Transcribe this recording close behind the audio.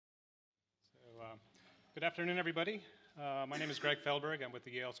Good afternoon, everybody. My name is Greg Feldberg. I'm with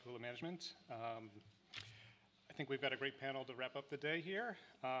the Yale School of Management. I think we've got a great panel to wrap up the day here,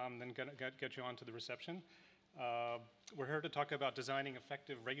 then get you on to the reception. We're here to talk about designing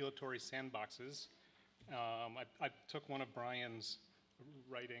effective regulatory sandboxes. I took one of Brian's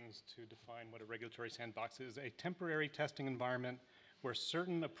writings to define what a regulatory sandbox is: a temporary testing environment where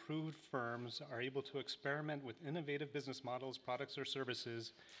certain approved firms are able to experiment with innovative business models, products, or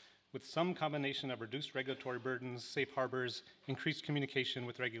services with some combination of reduced regulatory burdens, safe harbors, increased communication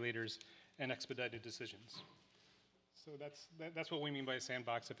with regulators, and expedited decisions. So that's what we mean by a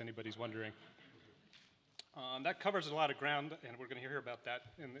sandbox, if anybody's wondering. That covers a lot of ground, and we're going to hear about that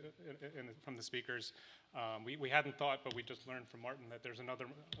from the speakers. We hadn't thought, but we just learned from Martin that there's another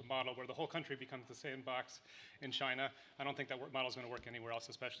model where the whole country becomes the sandbox in China. I don't think that model is going to work anywhere else,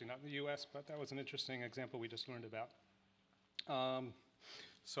 especially not in the US, but that was an interesting example we just learned about.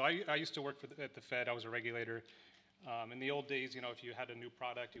 So I used to work at the Fed. I was a regulator. In the old days, if you had a new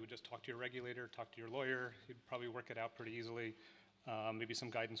product, you would just talk to your regulator, talk to your lawyer. You'd probably work it out pretty easily. Maybe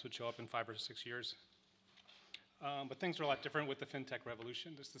some guidance would show up in 5 or 6 years. But things are a lot different with the FinTech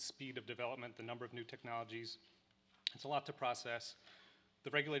revolution. Just the speed of development, the number of new technologies. It's a lot to process.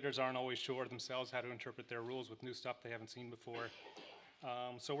 The regulators aren't always sure themselves how to interpret their rules with new stuff they haven't seen before.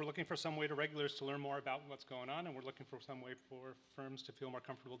 So we're looking for some way to regulators to learn more about what's going on, and we're looking for some way for firms to feel more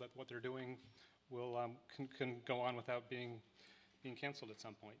comfortable that what they're doing will can go on without being canceled at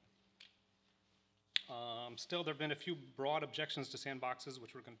some point. Still, there have been a few broad objections to sandboxes,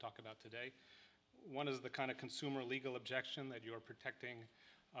 which we're going to talk about today. One is the kind of consumer legal objection that you're protecting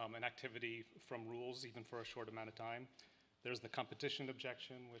an activity from rules, even for a short amount of time. There's the competition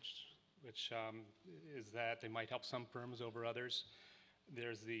objection, which is that they might help some firms over others.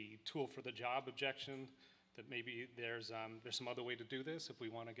 There's the tool for the job objection, that maybe there's some other way to do this if we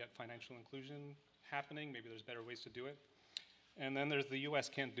want to get financial inclusion happening. Maybe there's better ways to do it. And then there's the US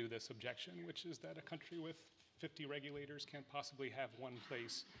can't do this objection, which is that a country with 50 regulators can't possibly have one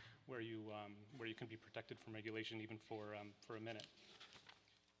place where you can be protected from regulation even for a minute.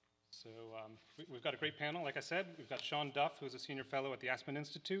 So we've got a great panel. Like I said, we've got Schan Duff, who's a senior fellow at the Aspen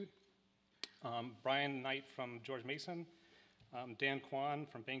Institute, Brian Knight from George Mason, Dan Quan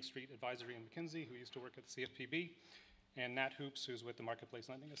from Bank Street Advisory and McKinsey, who used to work at the CFPB, and Nat Hoops, who's with the Marketplace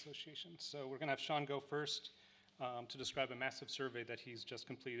Lending Association. So we're going to have Schan go first to describe a massive survey that he's just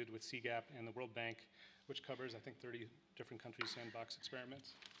completed with CGAP and the World Bank, which covers, I think, 30 different countries' sandbox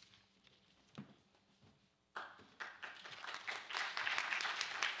experiments.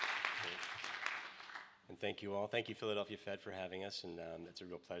 And thank you all. Thank you, Philadelphia Fed, for having us, and it's a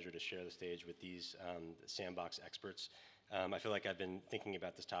real pleasure to share the stage with these sandbox experts. I feel like I've been thinking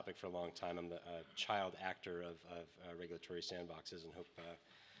about this topic for a long time. I'm the child actor of regulatory sandboxes, and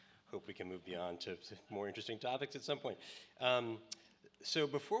hope we can move beyond to more interesting topics at some point. So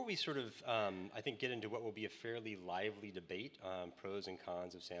before we sort of, I think, get into what will be a fairly lively debate on pros and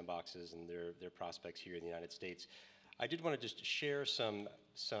cons of sandboxes and their prospects here in the United States, I did want to just share some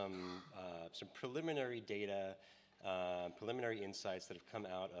preliminary data, preliminary insights that have come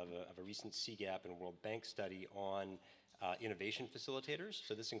out of a recent CGAP and World Bank study on innovation facilitators.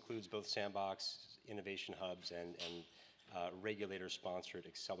 So this includes both sandbox, innovation hubs, and regulator-sponsored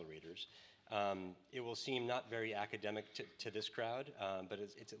accelerators. It will seem not very academic to this crowd, but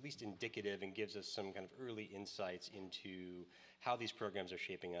it's at least indicative and gives us some kind of early insights into how these programs are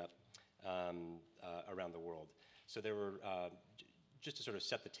shaping up around the world. So there were, just to sort of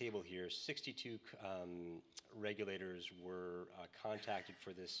set the table here, 62 regulators were contacted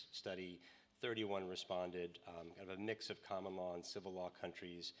for this study. 31 responded, kind of a mix of common law and civil law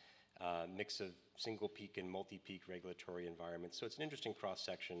countries, mix of single peak and multi-peak regulatory environments. So it's an interesting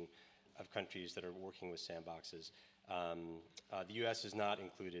cross-section of countries that are working with sandboxes. The U.S. is not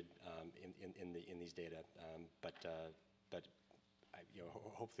included in these data, but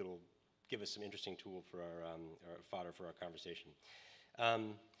hopefully it will give us some interesting tool for our fodder for our conversation.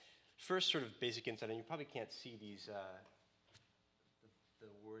 First, sort of basic insight, and you probably can't see these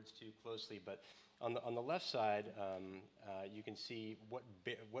the words too closely, but on the left side, you can see what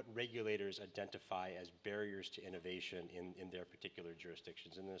regulators identify as barriers to innovation in their particular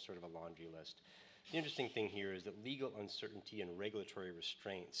jurisdictions, and there's sort of a laundry list. The interesting thing here is that legal uncertainty and regulatory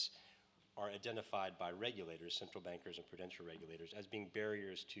restraints are identified by regulators, central bankers and prudential regulators, as being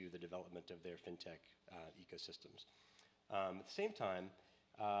barriers to the development of their FinTech ecosystems. At the same time,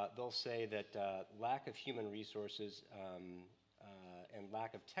 they'll say that lack of human resources and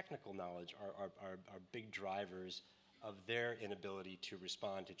lack of technical knowledge are big drivers of their inability to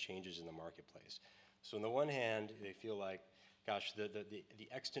respond to changes in the marketplace. So on the one hand, they feel like gosh, the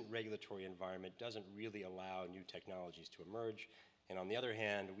extant regulatory environment doesn't really allow new technologies to emerge. And on the other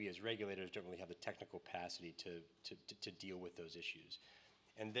hand, we as regulators don't really have the technical capacity to deal with those issues.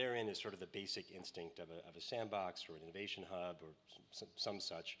 And therein is sort of the basic instinct of a sandbox or an innovation hub or some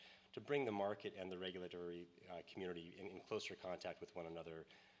such, to bring the market and the regulatory community in closer contact with one another,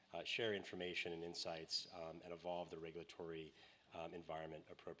 share information and insights, and evolve the regulatory environment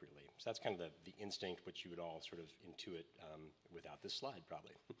appropriately. So that's kind of the instinct which you would all sort of intuit without this slide,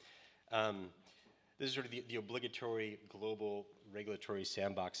 probably. This is sort of the obligatory global regulatory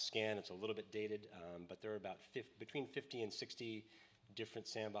sandbox scan. It's a little bit dated, but there are about between 50 and 60 different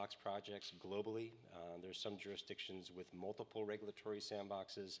sandbox projects globally. There's some jurisdictions with multiple regulatory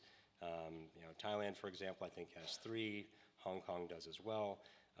sandboxes. Thailand, for example, I think has 3. Hong Kong does as well.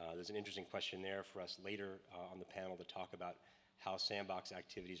 There's an interesting question there for us later on the panel to talk about how sandbox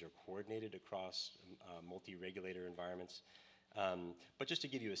activities are coordinated across multi-regulator environments. But just to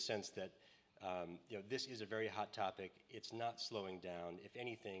give you a sense that this is a very hot topic. It's not slowing down. If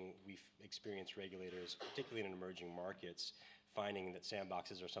anything, we've experienced regulators, particularly in emerging markets, finding that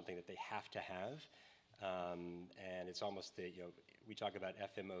sandboxes are something that they have to have. And it's almost that, we talk about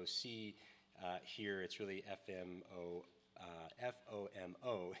FMOC here, it's really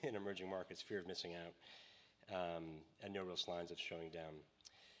FOMO in emerging markets, fear of missing out, and no real signs of slowing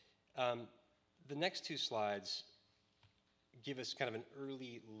down. The next 2 slides give us kind of an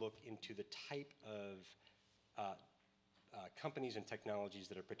early look into the type of companies and technologies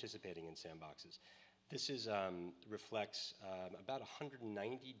that are participating in sandboxes. This reflects about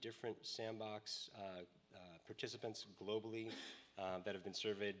 190 different sandbox participants globally that have been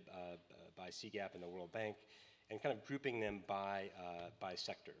surveyed by CGAP and the World Bank, and kind of grouping them by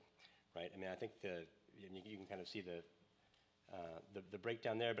sector, right? I mean, I think you can kind of see the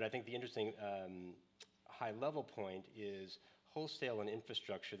breakdown there, but I think the interesting high-level point is wholesale and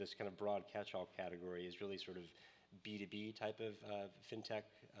infrastructure. This kind of broad catch-all category is really sort of B2B type of FinTech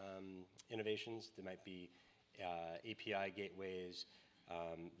innovations. There might be API gateways.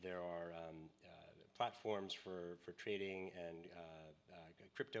 There are platforms for trading and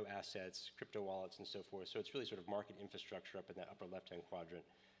crypto assets, crypto wallets, and so forth. So it's really sort of market infrastructure up in that upper left-hand quadrant,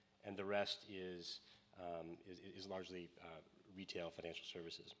 and the rest is largely retail financial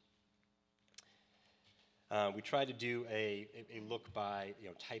services. We tried to do a look by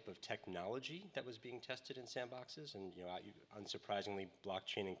type of technology that was being tested in sandboxes, and unsurprisingly,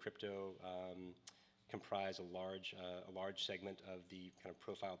 blockchain and crypto comprise a large segment of the kind of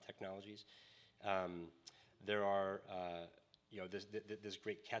profile technologies. There are this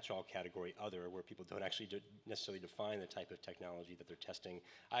great catch-all category, other, where people don't actually necessarily define the type of technology that they're testing.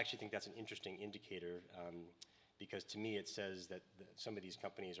 I actually think that's an interesting indicator, because to me it says that some of these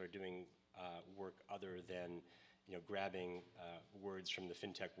companies are doing work other than grabbing words from the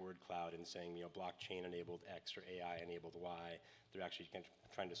FinTech word cloud and saying blockchain enabled X or AI enabled Y. They're actually kind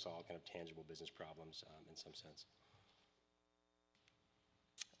of trying to solve kind of tangible business problems in some sense.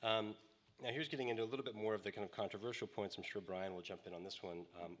 Now here's getting into a little bit more of the kind of controversial points. I'm sure Brian will jump in on this one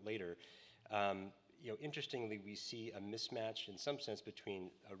later. Interestingly, we see a mismatch in some sense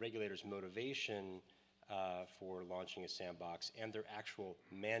between a regulator's motivation for launching a sandbox and their actual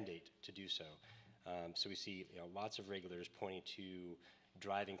mandate to do so. So we see lots of regulators pointing to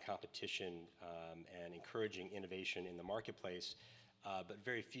driving competition and encouraging innovation in the marketplace, but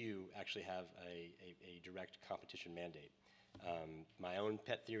very few actually have a direct competition mandate. My own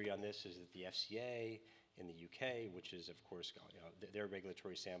pet theory on this is that the FCA in the UK, which is of course their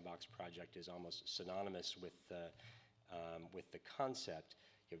regulatory sandbox project is almost synonymous with the concept,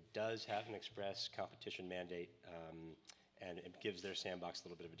 does have an express competition mandate, and it gives their sandbox a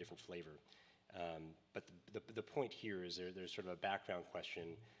little bit of a different flavor. But the point here is there's sort of a background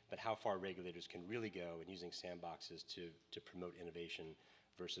question that how far regulators can really go in using sandboxes to promote innovation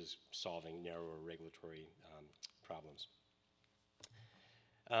versus solving narrower regulatory problems.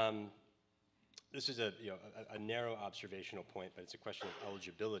 This is a narrow observational point, but it's a question of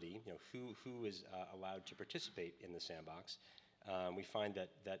eligibility. Who is allowed to participate in the sandbox? We find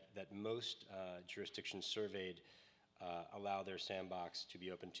that most jurisdictions surveyed allow their sandbox to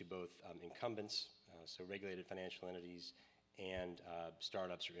be open to both incumbents, so regulated financial entities, and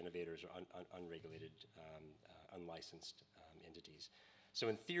startups or innovators or unregulated, unlicensed entities. So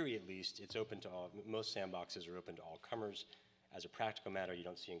in theory, at least, it's open to all. Most sandboxes are open to all comers. As a practical matter, you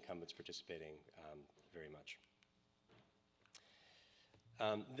don't see incumbents participating very much.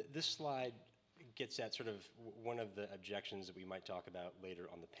 This slide gets at sort of one of the objections that we might talk about later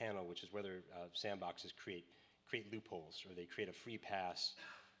on the panel, which is whether sandboxes create loopholes, or they create a free pass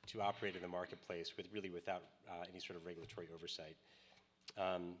to operate in the marketplace without any sort of regulatory oversight.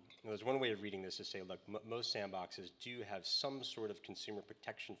 There's one way of reading this to say, look, most sandboxes do have some sort of consumer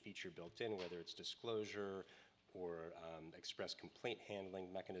protection feature built in, whether it's disclosure or express complaint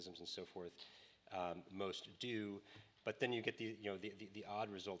handling mechanisms and so forth. Most do, but then you get the odd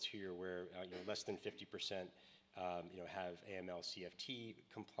results here where less than 50% have AML CFT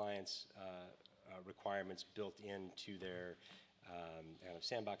compliance requirements built into their kind of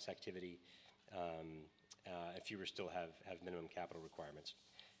sandbox activity. And fewer still have minimum capital requirements.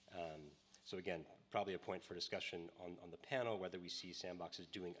 So again, probably a point for discussion on the panel, whether we see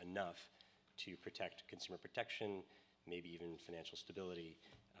sandboxes doing enough to protect consumer protection, maybe even financial stability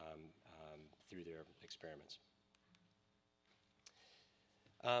through their experiments.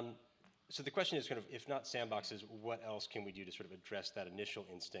 So the question is kind of, if not sandboxes, what else can we do to sort of address that initial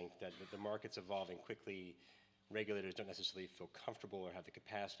instinct that the market's evolving quickly, regulators don't necessarily feel comfortable or have the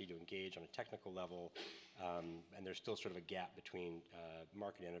capacity to engage on a technical level, and there's still sort of a gap between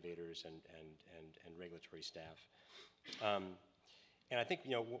market innovators and regulatory staff. And I think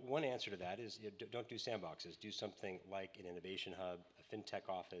one answer to that is don't do sandboxes. Do something like an innovation hub, a FinTech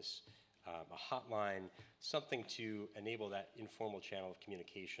office, a hotline, something to enable that informal channel of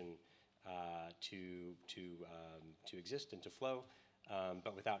communication to exist and to flow.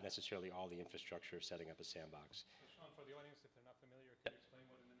 But without necessarily all the infrastructure of setting up a sandbox. So Schan, for the audience, if they're not familiar, can you explain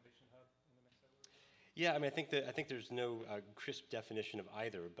what an innovation hub in the next several years? Yeah, I mean, I think there's no crisp definition of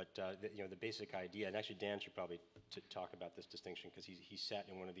either, but the basic idea, and actually Dan should probably talk about this distinction because he sat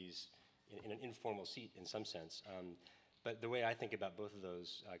in one of these in an informal seat in some sense. But the way I think about both of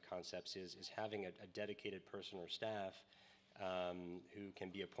those concepts is having a dedicated person or staff who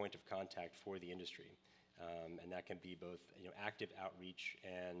can be a point of contact for the industry. And that can be both active outreach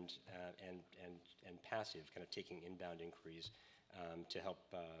and passive, kind of taking inbound inquiries to help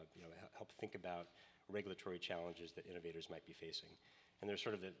think about regulatory challenges that innovators might be facing. And there's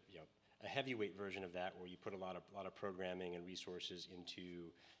sort of a heavyweight version of that where you put a lot of programming and resources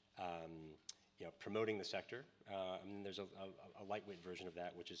into promoting the sector. And then there's a lightweight version of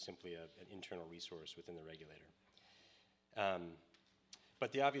that, which is simply an internal resource within the regulator.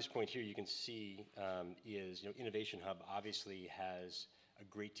 But the obvious point here you can see is Innovation Hub obviously has a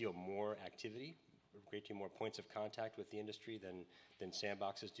great deal more activity, a great deal more points of contact with the industry than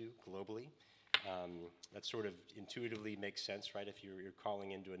sandboxes do globally. That sort of intuitively makes sense, right? If you're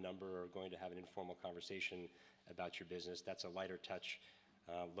calling into a number or going to have an informal conversation about your business, that's a lighter touch,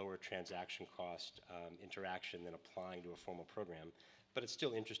 lower transaction cost interaction than applying to a formal program. But it's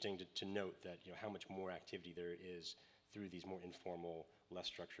still interesting to note that how much more activity there is through these more informal, less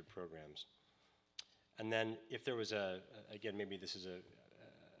structured programs. And then if there was again, maybe this is a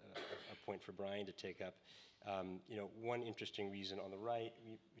point for Brian to take up, one interesting reason on the right,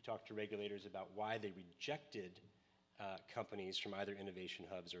 we talked to regulators about why they rejected companies from either innovation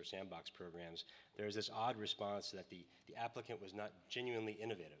hubs or sandbox programs. There's this odd response that the applicant was not genuinely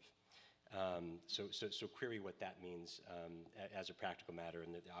innovative. So query what that means as a practical matter,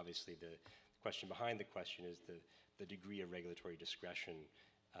 and obviously the question behind the question is the degree of regulatory discretion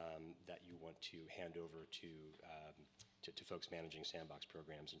that you want to hand over to folks managing sandbox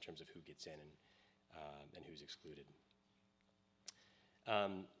programs in terms of who gets in and who's excluded.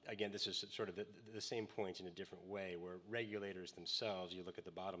 Again, this is sort of the same point in a different way, where regulators themselves, you look at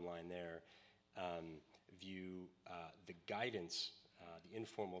the bottom line there, view the guidance, the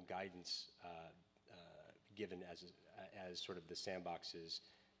informal guidance given as sort of the sandbox's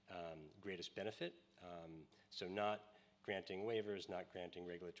greatest benefit. So not granting waivers, not granting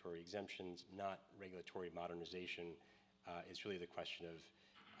regulatory exemptions, not regulatory modernization. It's really the question of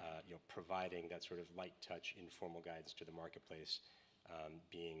providing that sort of light touch, informal guidance to the marketplace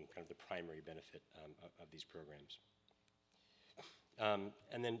being kind of the primary benefit of these programs.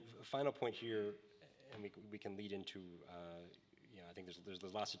 And then final point here, and we can lead into, I think there's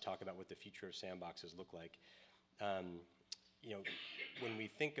lots to talk about what the future of sandboxes look like. When we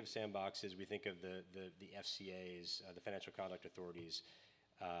think of sandboxes, we think of the FCAs, the Financial Conduct Authorities,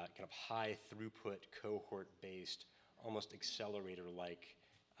 kind of high throughput, cohort-based, almost accelerator-like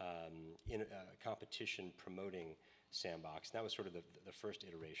competition promoting sandbox. That was sort of the first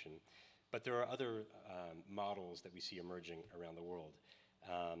iteration. But there are other models that we see emerging around the world.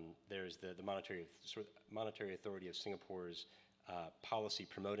 There's the Monetary Authority of Singapore's policy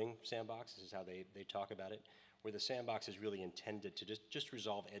promoting sandbox. This is how they talk about it, where the sandbox is really intended to just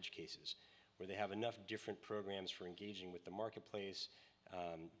resolve edge cases, where they have enough different programs for engaging with the marketplace,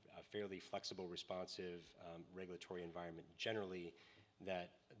 a fairly flexible, responsive regulatory environment generally, that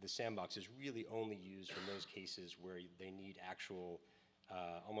the sandbox is really only used in those cases where they need actual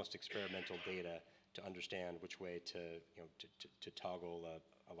almost experimental data to understand which way to toggle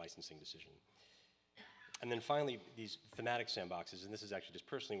a licensing decision. And then finally, these thematic sandboxes, and this is actually just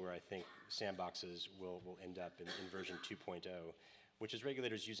personally where I think sandboxes will end up in version 2.0, which is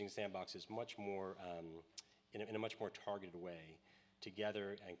regulators using sandboxes much more in a much more targeted way to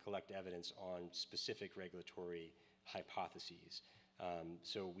gather and collect evidence on specific regulatory hypotheses.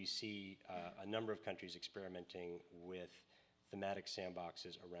 So we see a number of countries experimenting with thematic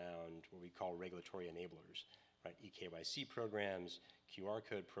sandboxes around what we call regulatory enablers, right? eKYC programs, QR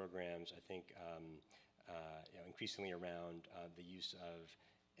code programs, I think increasingly around the use of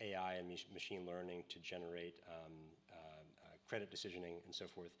AI and machine learning to generate credit decisioning and so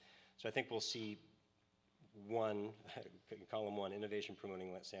forth. So I think we'll see column one, innovation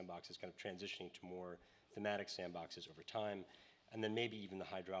promoting sandboxes kind of transitioning to more thematic sandboxes over time, and then maybe even the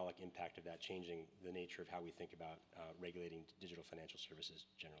hydraulic impact of that changing the nature of how we think about regulating digital financial services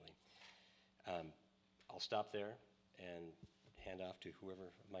generally. I'll stop there and hand off to whoever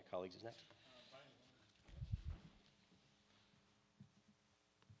of my colleagues is next.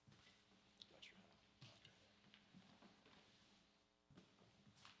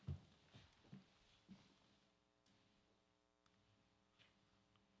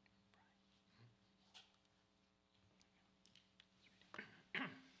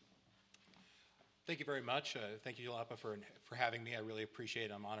 Thank you very much. Thank you, Jalapa, for having me. I really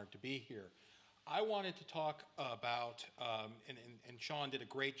appreciate it. I'm honored to be here. I wanted to talk about, and Schan did a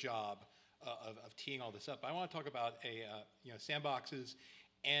great job of teeing all this up. I want to talk about sandboxes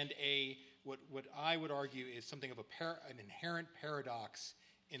and what I would argue is something of an inherent paradox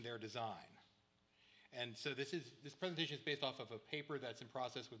in their design. And so this presentation is based off of a paper that's in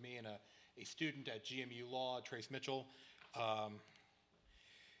process with me and a student at GMU Law, Trace Mitchell.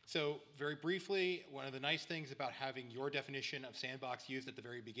 So very briefly, one of the nice things about having your definition of sandbox used at the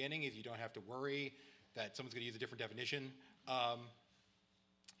very beginning is you don't have to worry that someone's going to use a different definition.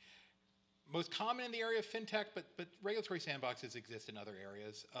 Most common in the area of FinTech, but regulatory sandboxes exist in other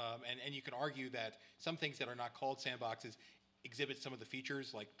areas. And you can argue that some things that are not called sandboxes exhibit some of the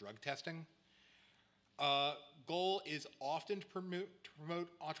features like drug testing. Goal is often to promote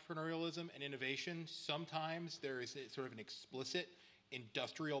entrepreneurialism and innovation. Sometimes there is sort of an explicit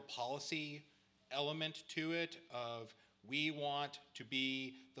industrial policy element to it of we want to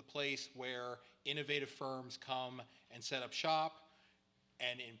be the place where innovative firms come and set up shop,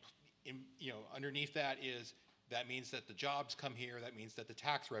 and underneath that means that the jobs come here, that means that the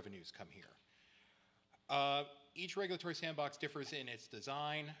tax revenues come here. Each regulatory sandbox differs in its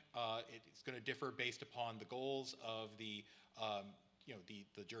design. It's going to differ based upon the goals of the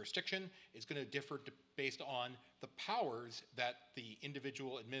jurisdiction. Is going to differ based on the powers that the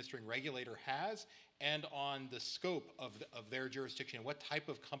individual administering regulator has and on the scope of their jurisdiction and what type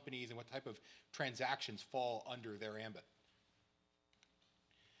of companies and what type of transactions fall under their ambit.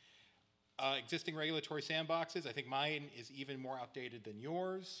 Existing regulatory sandboxes, I think mine is even more outdated than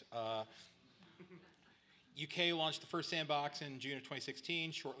yours. UK launched the first sandbox in June of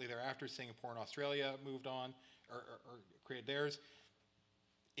 2016. Shortly thereafter, Singapore and Australia moved on or created theirs.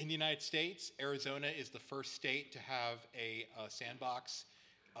 In the United States, Arizona is the first state to have a sandbox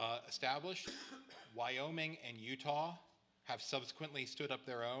established. Wyoming and Utah have subsequently stood up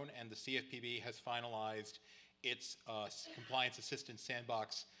their own, and the CFPB has finalized its compliance assistance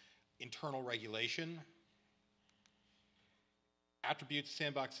sandbox internal regulation. Attributes of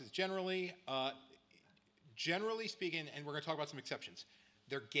sandboxes generally speaking, and we're going to talk about some exceptions,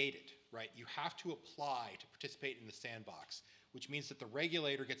 they're gated, right? You have to apply to participate in the sandbox, which means that the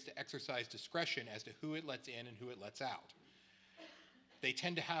regulator gets to exercise discretion as to who it lets in and who it lets out. They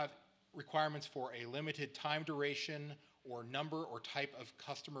tend to have requirements for a limited time duration or number or type of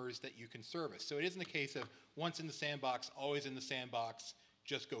customers that you can service. So it isn't a case of once in the sandbox, always in the sandbox,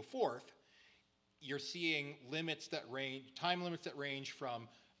 just go forth. You're seeing time limits that range from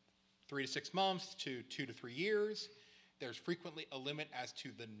 3 to 6 months to 2 to 3 years. There's frequently a limit as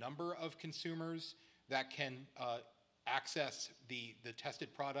to the number of consumers that can access the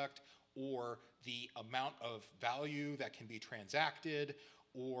tested product, or the amount of value that can be transacted,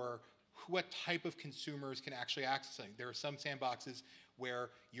 or what type of consumers can actually access it. There are some sandboxes where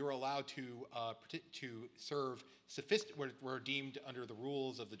you're allowed to serve what were deemed under the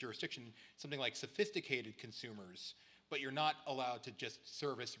rules of the jurisdiction something like sophisticated consumers, but you're not allowed to just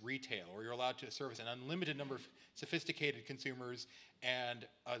service retail, or you're allowed to service an unlimited number of sophisticated consumers and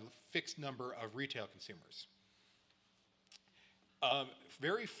a fixed number of retail consumers.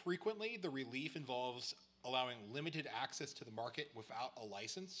 Very frequently, the relief involves allowing limited access to the market without a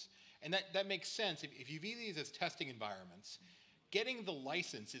license. And that makes sense. If you view these as testing environments, getting the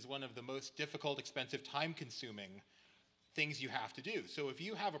license is one of the most difficult, expensive, time-consuming things you have to do. So if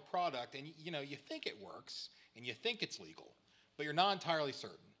you have a product and you think it works and you think it's legal, but you're not entirely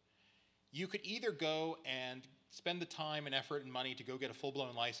certain, you could either go and spend the time and effort and money to go get a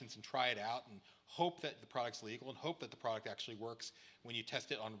full-blown license and try it out and hope that the product's legal and hope that the product actually works when you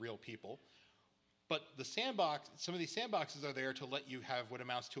test it on real people. But some of these sandboxes are there to let you have what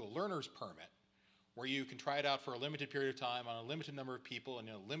amounts to a learner's permit, where you can try it out for a limited period of time on a limited number of people in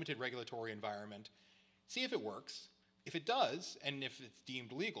a limited regulatory environment, see if it works. If it does, and if it's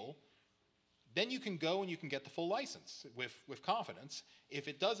deemed legal, then you can go and you can get the full license with confidence. If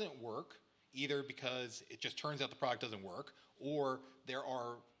it doesn't work, either because it just turns out the product doesn't work, or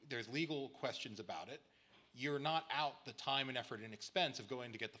there's legal questions about it, you're not out the time and effort and expense of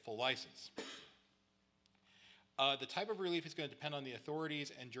going to get the full license. The type of relief is going to depend on the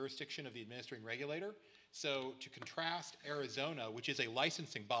authorities and jurisdiction of the administering regulator. So to contrast Arizona, which is a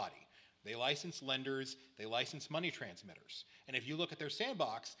licensing body, they license lenders, they license money transmitters. And if you look at their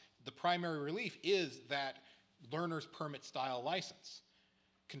sandbox, the primary relief is that learner's permit style license.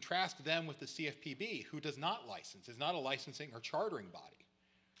 Contrast them with the CFPB, who does not license, is not a licensing or chartering body.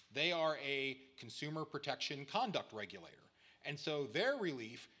 They are a consumer protection conduct regulator. And so their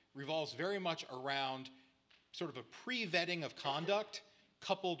relief revolves very much around sort of a pre-vetting of conduct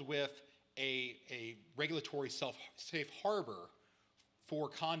coupled with a regulatory safe harbor for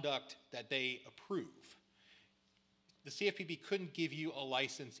conduct that they approve. The CFPB couldn't give you a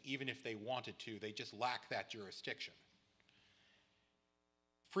license even if they wanted to. They just lack that jurisdiction.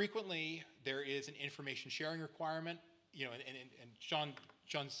 Frequently, there is an information sharing requirement, and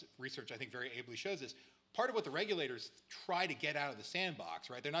Sean's research, I think, very ably shows this. Part of what the regulators try to get out of the sandbox,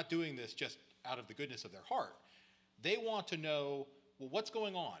 right? They're not doing this just out of the goodness of their heart. They want to know, well, what's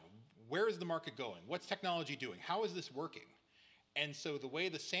going on? Where is the market going? What's technology doing? How is this working? And so the way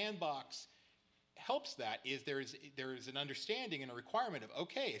the sandbox helps that is there is an understanding and a requirement of,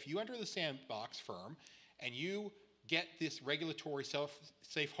 okay, if you enter the sandbox firm and you get this regulatory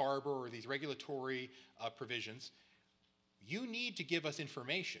safe harbor or these regulatory provisions, you need to give us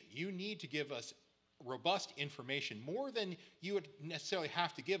information. You need to give us robust information, more than you would necessarily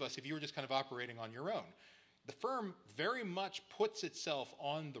have to give us if you were just kind of operating on your own. The firm very much puts itself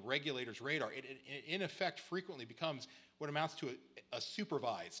on the regulator's radar. It in effect, frequently becomes what amounts to a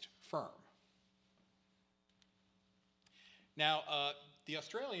supervised firm. Now, the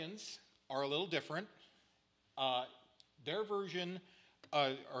Australians are a little different. Their version,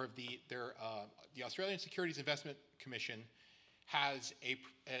 the Australian Securities Investment Commission has a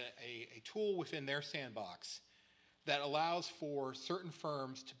tool within their sandbox that allows for certain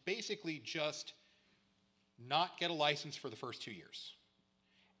firms to basically just not get a license for the first 2 years.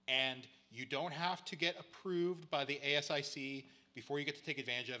 And you don't have to get approved by the ASIC before you get to take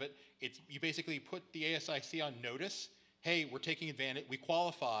advantage of it. You basically put the ASIC on notice, hey, we're taking advantage, we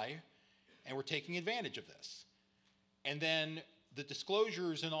qualify, and we're taking advantage of this. And then the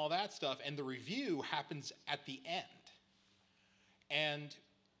disclosures and all that stuff and the review happens at the end. And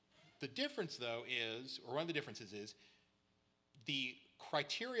the difference, though, is, or one of the differences is, the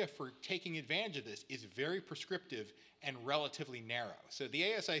criteria for taking advantage of this is very prescriptive and relatively narrow. So the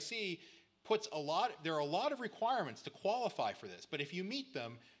ASIC puts there are a lot of requirements to qualify for this, but if you meet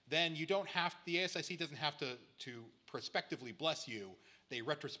them, then you don't have, the ASIC doesn't have to prospectively bless you. They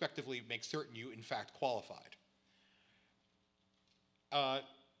retrospectively make certain you, in fact, qualified.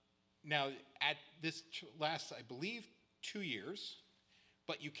 Now, at this lasts, I believe, 2 years,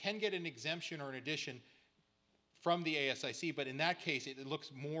 but you can get an exemption or an addition from the ASIC, but in that case, it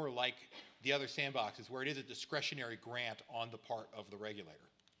looks more like the other sandboxes, where it is a discretionary grant on the part of the regulator.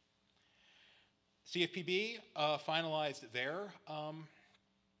 CFPB finalized their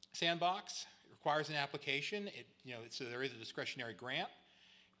sandbox. It requires an application. So there is a discretionary grant.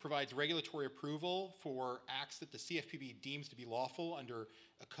 Provides regulatory approval for acts that the CFPB deems to be lawful under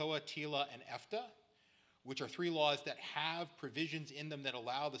ACOA, TILA, and EFTA, which are 3 laws that have provisions in them that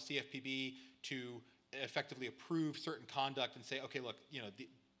allow the CFPB to effectively approve certain conduct and say, okay, look,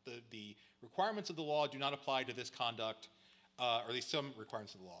 the requirements of the law do not apply to this conduct, or at least some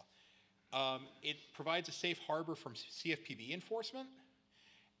requirements of the law. It provides a safe harbor from CFPB enforcement,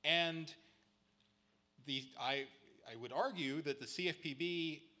 and I would argue that the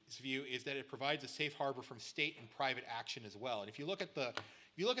CFPB's view is that it provides a safe harbor from state and private action as well. And if you look at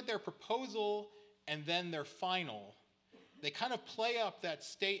their proposal and then their final, they kind of play up that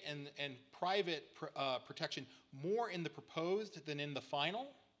state and private protection more in the proposed than in the final,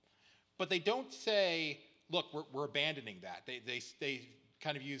 but they don't say, look, we're abandoning that. They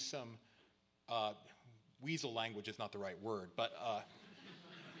kind of use some weasel language is not the right word, but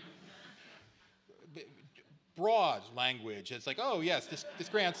broad language. It's like, oh yes, this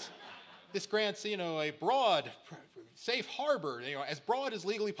grants a broad, safe harbor, as broad as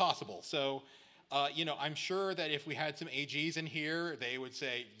legally possible. So, I'm sure that if we had some AGs in here, they would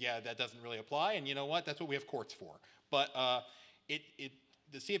say, yeah, that doesn't really apply, and you know what? That's what we have courts for. But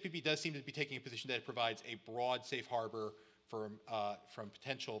the CFPB does seem to be taking a position that it provides a broad safe harbor from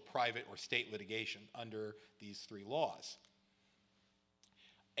potential private or state litigation under these three laws.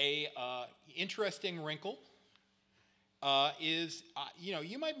 A interesting wrinkle is,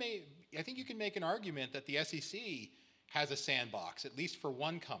 I think you can make an argument that the SEC has a sandbox, at least for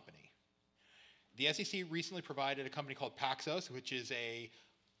one company. The SEC recently provided a company called Paxos, which is a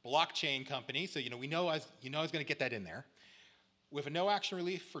blockchain company, so we know I was going to get that in there, with a no-action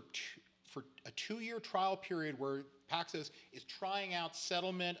relief for a 2-year trial period where Paxos is trying out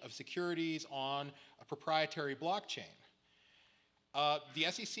settlement of securities on a proprietary blockchain.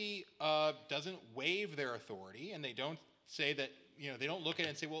 The SEC doesn't waive their authority, and they don't say that, they don't look at it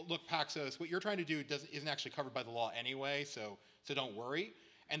and say, well, look, Paxos, what you're trying to do isn't actually covered by the law anyway, so don't worry.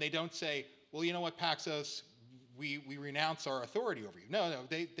 And they don't say, well, you know what, Paxos, we renounce our authority over you. No,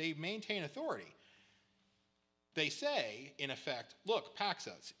 they maintain authority. They say, in effect, look,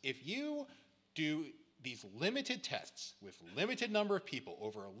 Paxos, if you do these limited tests with limited number of people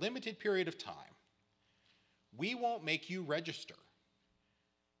over a limited period of time, we won't make you register.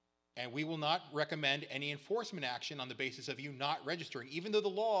 And we will not recommend any enforcement action on the basis of you not registering, even though the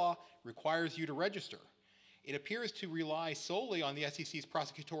law requires you to register. It appears to rely solely on the SEC's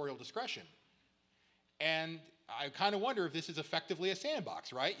prosecutorial discretion. And I kind of wonder if this is effectively a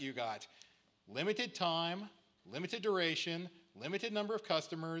sandbox, right? You got limited time, limited duration, limited number of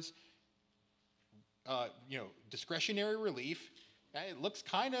customers, discretionary relief. It looks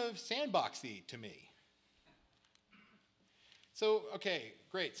kind of sandboxy to me. So, okay,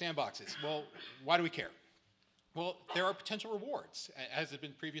 great, sandboxes. Well, why do we care? Well, there are potential rewards, as has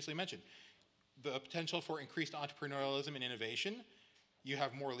been previously mentioned. The potential for increased entrepreneurialism and innovation. You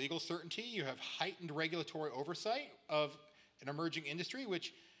have more legal certainty. You have heightened regulatory oversight of an emerging industry,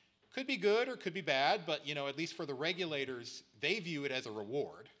 which could be good or could be bad, but at least for the regulators, they view it as a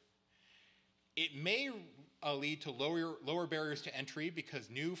reward. It may lead to lower barriers to entry because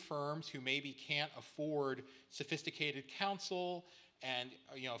new firms who maybe can't afford sophisticated counsel and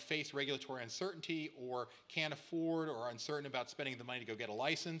face regulatory uncertainty or can't afford or are uncertain about spending the money to go get a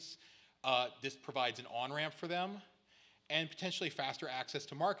license, this provides an on-ramp for them, and potentially faster access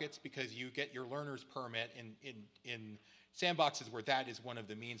to markets because you get your learner's permit in sandboxes where that is one of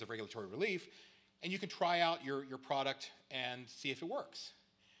the means of regulatory relief, and you can try out your product and see if it works.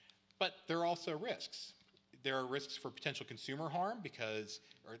 But there are also risks. There are risks for potential consumer harm because,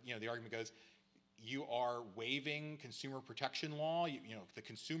 the argument goes, you are waiving consumer protection law. The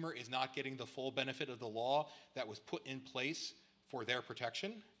consumer is not getting the full benefit of the law that was put in place for their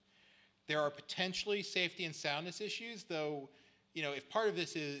protection. There are potentially safety and soundness issues, though, if part of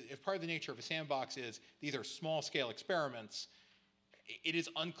the nature of a sandbox is these are small-scale experiments, it is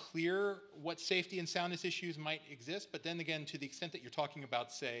unclear what safety and soundness issues might exist, but then again, to the extent that you're talking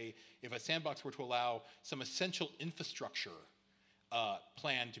about, say, if a sandbox were to allow some essential infrastructure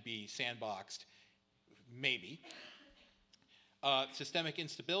plan to be sandboxed, maybe. Systemic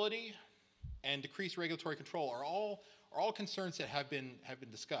instability and decreased regulatory control are all concerns that have been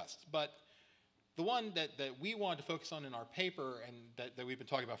discussed. But the one that we wanted to focus on in our paper and that we've been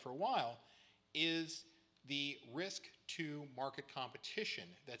talking about for a while is the risk to market competition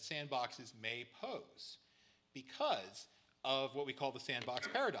that sandboxes may pose because of what we call the sandbox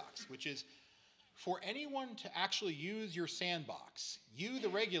paradox, which is for anyone to actually use your sandbox, you, the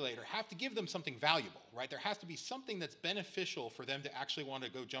regulator, have to give them something valuable, right? There has to be something that's beneficial for them to actually want to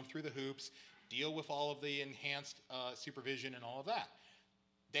go jump through the hoops, deal with all of the enhanced supervision and all of that.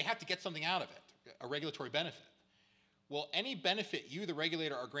 They have to get something out of it, a regulatory benefit. Well, any benefit you, the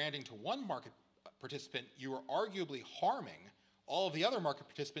regulator, are granting to one market participant, you are arguably harming all of the other market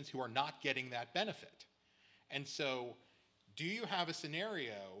participants who are not getting that benefit. And so, do you have a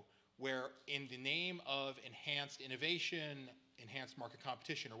scenario where in the name of enhanced innovation, enhanced market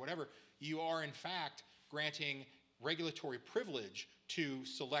competition, or whatever, you are in fact granting regulatory privilege to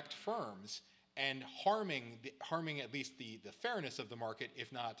select firms and harming at least the fairness of the market,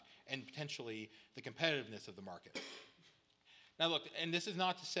 if not, and potentially the competitiveness of the market? Now look, and this is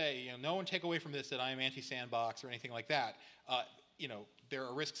not to say, no one take away from this that I am anti-sandbox or anything like that. There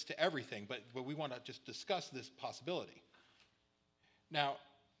are risks to everything, but we want to just discuss this possibility. Now,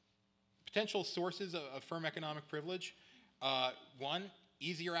 potential sources of firm economic privilege. One,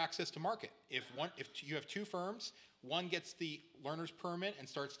 easier access to market. If you have two firms, one gets the learner's permit and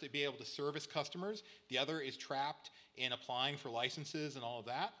starts to be able to service customers, the other is trapped in applying for licenses and all of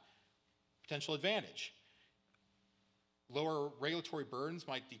that, potential advantage. Lower regulatory burdens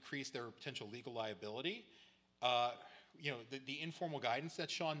might decrease their potential legal liability. The informal guidance that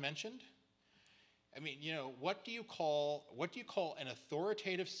Schan mentioned. I mean, what do you call an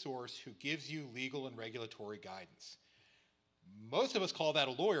authoritative source who gives you legal and regulatory guidance? Most of us call that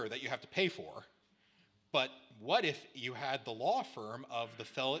a lawyer that you have to pay for. But what if you had the law firm of the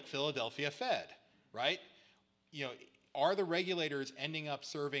Philadelphia Fed, right? Are the regulators ending up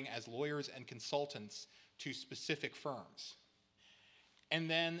serving as lawyers and consultants to specific firms? And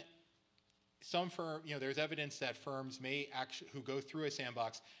then there's evidence that firms may actually, who go through a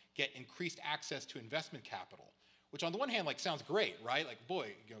sandbox, get increased access to investment capital, which on the one hand, sounds great, right?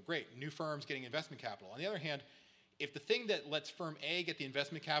 Great, new firms getting investment capital. On the other hand, if the thing that lets firm A get the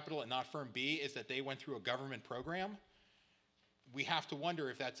investment capital and not firm B is that they went through a government program, we have to wonder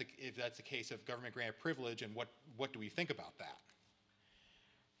if that's a case of government granted privilege, and what do we think about that?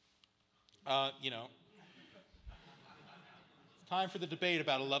 It's time for the debate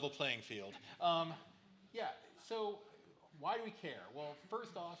about a level playing field. So why do we care? Well,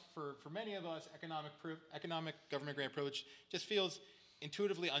 first off, for many of us, economic government granted privilege just feels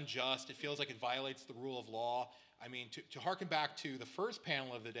intuitively unjust. It feels like it violates the rule of law. I mean, to harken back to the first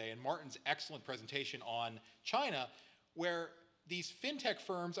panel of the day and Martin's excellent presentation on China, where these FinTech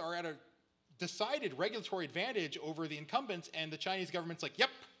firms are at a decided regulatory advantage over the incumbents, and the Chinese government's like, yep,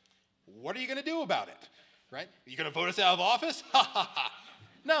 what are you going to do about it? Right? Are you going to vote us out of office? Ha ha ha.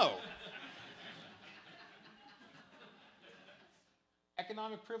 No.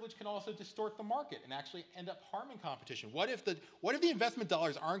 Economic privilege can also distort the market and actually end up harming competition. What if the investment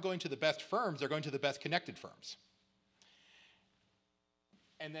dollars aren't going to the best firms, they're going to the best connected firms?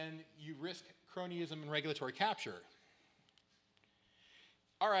 And then you risk cronyism and regulatory capture.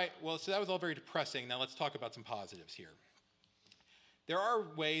 All right, well, so that was all very depressing. Now let's talk about some positives here. There are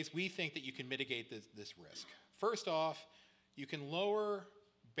ways we think that you can mitigate this risk. First off, you can lower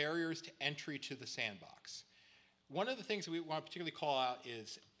barriers to entry to the sandbox. One of the things that we want to particularly call out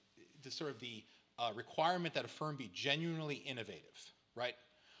is the requirement that a firm be genuinely innovative, right?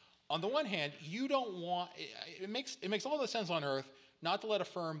 On the one hand, you don't want, it makes all the sense on earth not to let a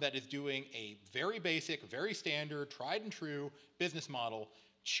firm that is doing a very basic, very standard, tried and true business model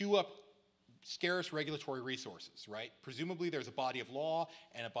chew up scarce regulatory resources, right? Presumably there's a body of law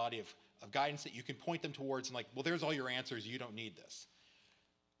and a body of guidance that you can point them towards and well, there's all your answers, you don't need this.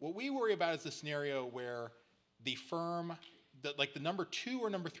 What we worry about is the scenario where the firm, the number 2 or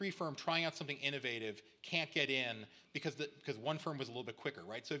number 3 firm trying out something innovative can't get in because one firm was a little bit quicker,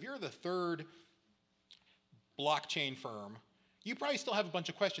 right? So if you're the third blockchain firm, you probably still have a bunch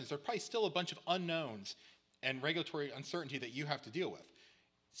of questions. There's probably still a bunch of unknowns and regulatory uncertainty that you have to deal with.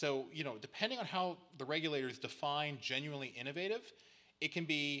 So, depending on how the regulators define genuinely innovative, it can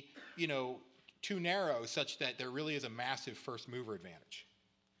be, too narrow such that there really is a massive first mover advantage.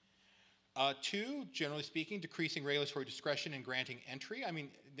 2, generally speaking, decreasing regulatory discretion in granting entry. I mean,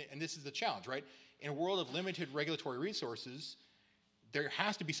 and this is the challenge, right? In a world of limited regulatory resources, there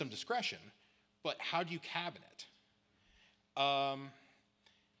has to be some discretion, but how do you cabinet?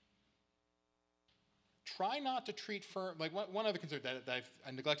 Try not to treat firms, one other concern that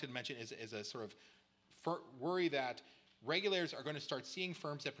I neglected to mention is a sort of worry that regulators are going to start seeing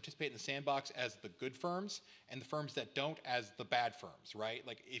firms that participate in the sandbox as the good firms and the firms that don't as the bad firms, right?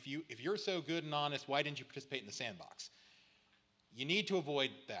 If you're so good and honest, why didn't you participate in the sandbox? You need to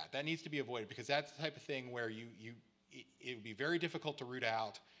avoid that. That needs to be avoided because that's the type of thing where it would be very difficult to root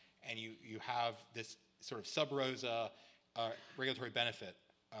out, and you have this sort of sub rosa regulatory benefit.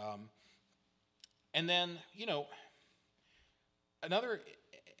 And then, another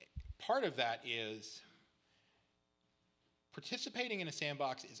part of that is participating in a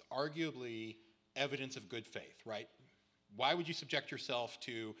sandbox is arguably evidence of good faith, right? Why would you subject yourself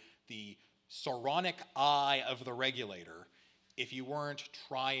to the Sauronic eye of the regulator if you weren't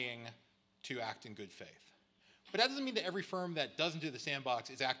trying to act in good faith? But that doesn't mean that every firm that doesn't do the sandbox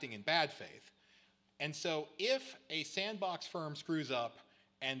is acting in bad faith. And so if a sandbox firm screws up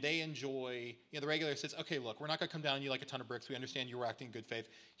and they enjoy, the regulator says, okay, look, we're not going to come down on you like a ton of bricks. We understand you were acting in good faith.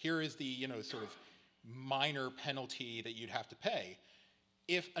 Here is the, sort of minor penalty that you'd have to pay.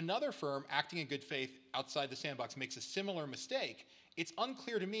 If another firm acting in good faith outside the sandbox makes a similar mistake, it's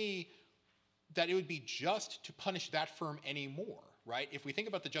unclear to me that it would be just to punish that firm anymore, right? If we think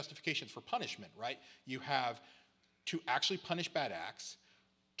about the justifications for punishment, right? You have to actually punish bad acts,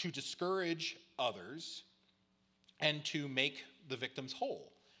 to discourage others, and to make the victims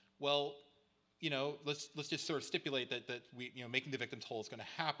whole. Well, let's just sort of stipulate that we, making the victims whole is going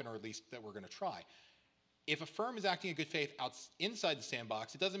to happen, or at least that we're going to try. If a firm is acting in good faith inside the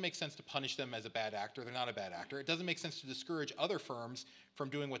sandbox, it doesn't make sense to punish them as a bad actor. They're not a bad actor. It doesn't make sense to discourage other firms from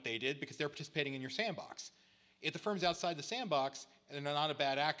doing what they did because they're participating in your sandbox. If the firm's outside the sandbox and they're not a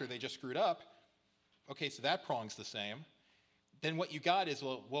bad actor, they just screwed up, okay, so that prong's the same. Then what you got is,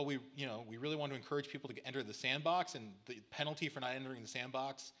 well, we really want to encourage people to enter the sandbox, and the penalty for not entering the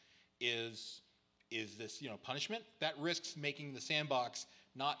sandbox is this, punishment. That risks making the sandbox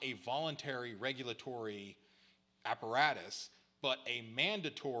not a voluntary regulatory apparatus, but a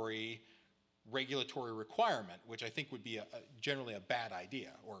mandatory regulatory requirement, which I think would be generally a bad idea,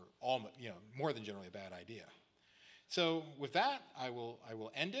 or more than generally a bad idea. So with that, I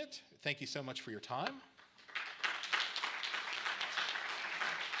will end it. Thank you so much for your time.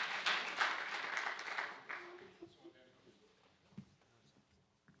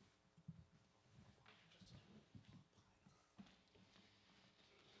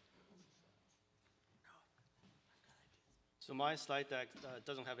 So my slide deck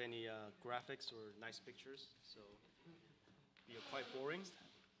doesn't have any graphics or nice pictures, so be quite boring. So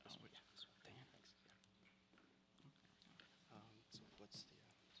what's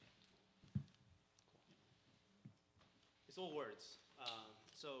the? It's all words.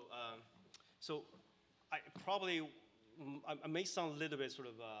 So I may sound a little bit sort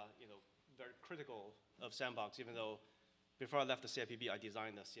of very critical of Sandbox, even though before I left the CIPB, I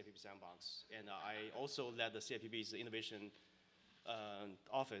designed the CIPB Sandbox, and I also led the CIPB's innovation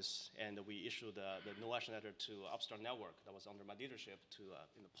office, and we issued the no action letter to Upstart Network that was under my leadership.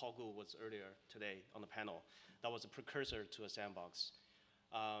 Paul Gould was earlier today on the panel. That was a precursor to a Sandbox.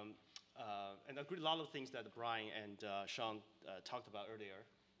 And I agree a lot of things that Brian and Schan talked about earlier,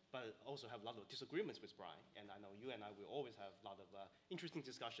 but also have a lot of disagreements with Brian. And I know you and I will always have a lot of interesting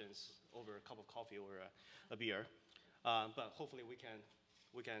discussions over a cup of coffee or a beer. But hopefully we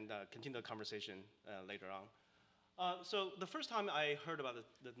can continue the conversation later on. So the first time I heard about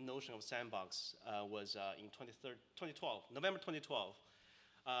the notion of sandbox was in 2012, November 2012,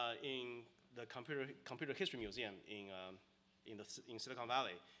 in the Computer History Museum in Silicon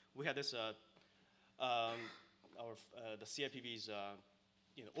Valley. We had this the CIPB's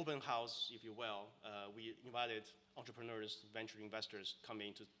open house, if you will. We invited entrepreneurs, venture investors come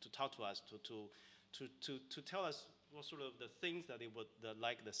in to talk to us to tell us what sort of the things that they would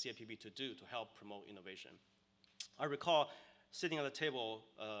like the CIPB to do to help promote innovation. I recall sitting at the table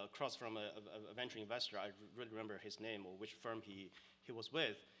across from a venture investor. I really remember his name or which firm he was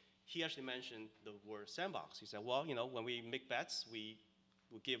with. He actually mentioned the word sandbox. He said, well, when we make bets, we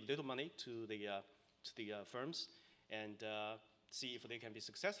give little money to the firms and see if they can be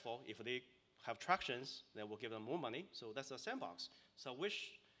successful. If they have tractions, then we'll give them more money. So that's a sandbox. So I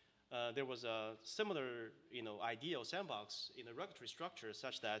wish there was a similar idea of sandbox in a regulatory structure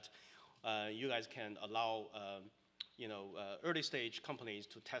such that you guys can allow early stage companies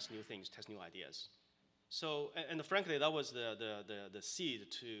to test new things, test new ideas. So, and frankly, that was the seed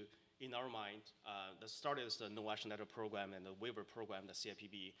in our mind, that started as the No Action Letter program and the waiver program that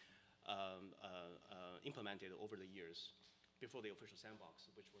CIPB implemented over the years before the official sandbox,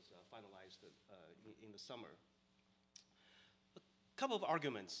 which was finalized in the summer. A couple of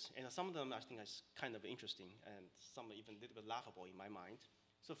arguments, and some of them I think is kind of interesting, and some even a little bit laughable in my mind.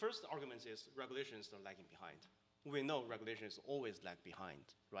 So first argument is regulations are lagging behind. We know regulations always lag behind,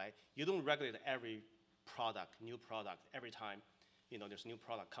 right? You don't regulate every product, new product, every time there's a new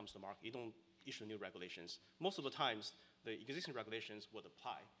product comes to the market. You don't issue new regulations. Most of the times, the existing regulations would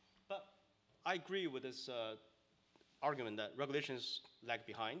apply. But I agree with this argument that regulations lag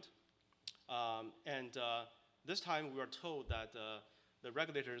behind. This time we are told that the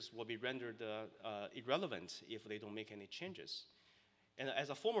regulators will be rendered irrelevant if they don't make any changes. And as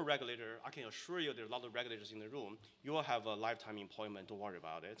a former regulator, I can assure you there are a lot of regulators in the room. You will have a lifetime employment, don't worry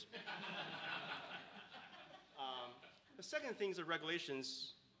about it. The second thing is the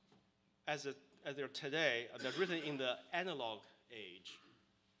regulations, as they're today, they're written in the analog age,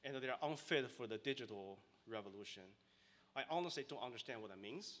 and they're unfit for the digital revolution. I honestly don't understand what that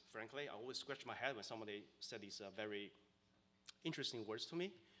means, frankly. I always scratch my head when somebody said these very interesting words to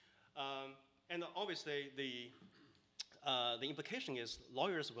me. And obviously, the implication is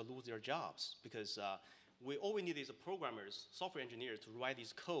lawyers will lose their jobs because all we need is programmers, software engineers to write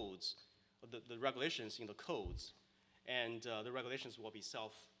these codes, the regulations in the codes, and the regulations will be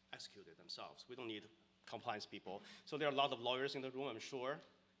self-executed themselves. We don't need compliance people. So there are a lot of lawyers in the room, I'm sure.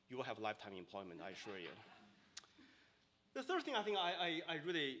 You will have lifetime employment, I assure you. The third thing I think I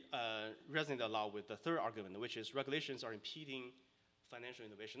really resonate a lot with the third argument, which is regulations are impeding financial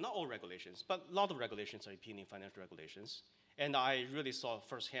innovation. Not all regulations, but a lot of regulations are impeding financial regulations. And I really saw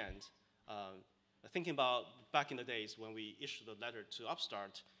firsthand, thinking about back in the days when we issued a letter to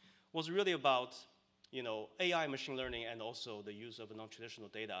Upstart, was really about AI, machine learning, and also the use of non-traditional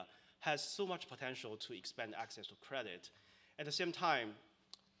data has so much potential to expand access to credit. At the same time,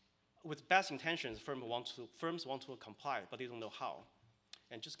 with best intentions, firms want to comply, but they don't know how.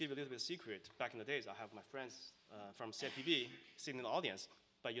 And just give you a little bit of secret, back in the days, I have my friends from CFPB sitting in the audience,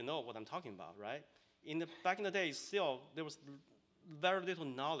 but you know what I'm talking about, right? Back in the days, still, there was very little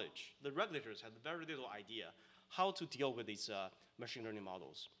knowledge. The regulators had very little idea how to deal with these machine learning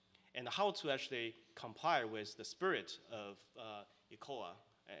models and how to actually comply with the spirit of ECOA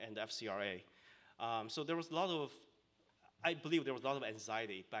and the FCRA. So there was a lot of, I believe there was a lot of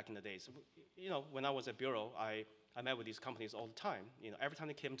anxiety back in the days. When I was at Bureau, I met with these companies all the time. Every time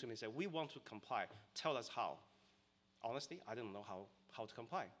they came to me and said, we want to comply, tell us how. Honestly, I didn't know how to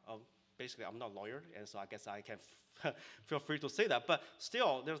comply. Basically, I'm not a lawyer, and so I guess I can feel free to say that. But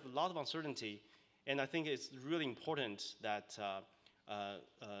still, there's a lot of uncertainty, and I think it's really important that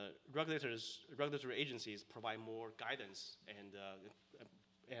regulatory agencies provide more guidance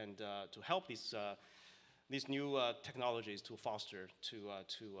and to help these new technologies to foster,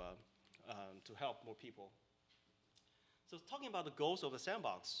 to help more people. So talking about the goals of the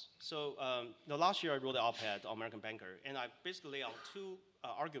sandbox. So the last year I wrote an op-ed on American Banker, and I basically laid out two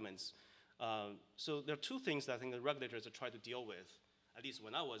arguments. So there are two things that I think the regulators are trying to deal with, at least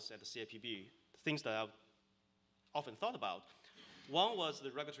when I was at the CFPB, things that I've often thought about. One was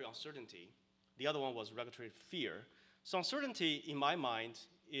the regulatory uncertainty. The other one was regulatory fear. So uncertainty, in my mind,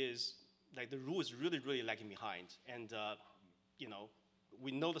 is like the rule is really, really lagging behind. And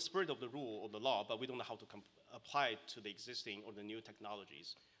we know the spirit of the rule or the law, but we don't know how to apply it to the existing or the new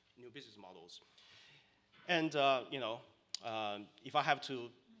technologies, new business models. And if I have to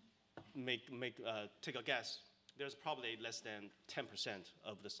take a guess, there's probably less than 10%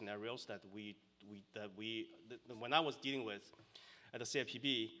 of the scenarios that when I was dealing with at the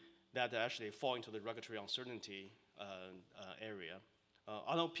CFPB that actually fall into the regulatory uncertainty area.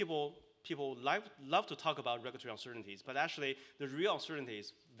 I know people love to talk about regulatory uncertainties, but actually the real uncertainty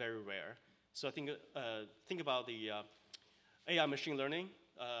is very rare. So I think about the AI machine learning,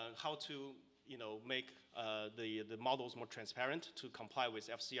 how to make the models more transparent to comply with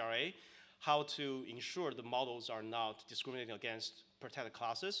FCRA, how to ensure the models are not discriminating against protected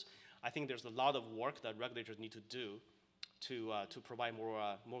classes. I think there's a lot of work that regulators need to do to provide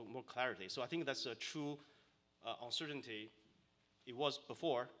more clarity. So I think that's a true uncertainty. It was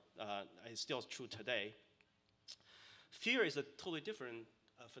before, it's still true today. Fear is a totally different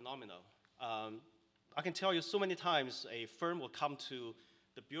phenomenon. I can tell you so many times a firm will come to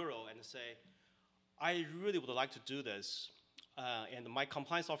the bureau and say, I really would like to do this, and my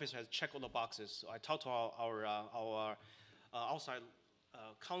compliance officer has checked all the boxes. So I talked to our outside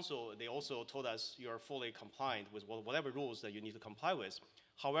counsel. They also told us you are fully compliant with whatever rules that you need to comply with.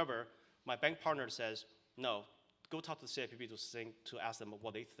 However, my bank partner says, no, go talk to the CFPB to ask them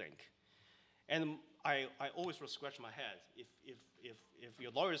what they think. And I always will scratch my head. If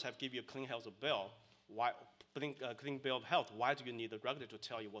your lawyers have given you a clean bill of health, why do you need the regulator to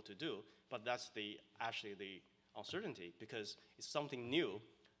tell you what to do? But that's actually the uncertainty, because it's something new.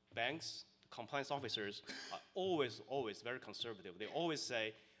 Banks, compliance officers are always very conservative. They always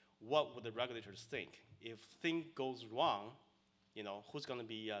say, what would the regulators think? If thing goes wrong, who's going to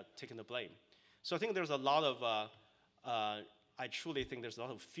be taking the blame? So I think there's a lot of I truly think there's a lot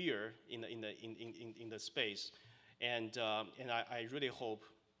of fear in the space, and I really hope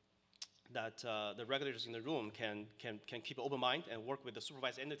that the regulators in the room can keep an open mind and work with the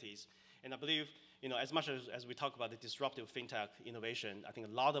supervised entities. And I believe, as much as we talk about the disruptive FinTech innovation, I think a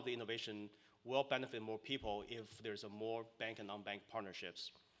lot of the innovation will benefit more people if there's a more bank and non-bank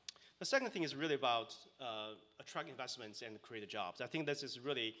partnerships. The second thing is really about attract investments and create jobs. I think this is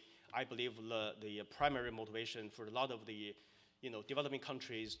really, I believe, the primary motivation for a lot of the developing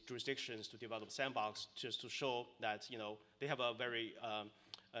countries, jurisdictions to develop sandbox, just to show that they have a very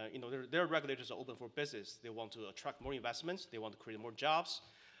their regulators are open for business. They want to attract more investments. They want to create more jobs.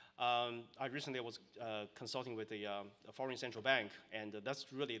 I recently was consulting with a foreign central bank, and that's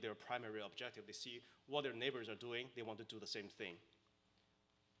really their primary objective. They see what their neighbors are doing. They want to do the same thing.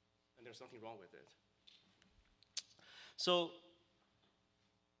 And there's nothing wrong with it. So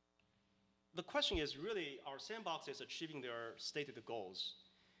the question is really, are sandboxes achieving their stated goals?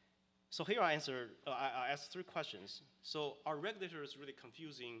 So here I asked 3 questions. So are regulators really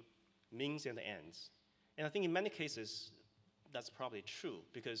confusing means and ends? And I think in many cases, that's probably true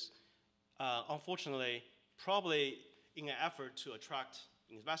because unfortunately, probably in an effort to attract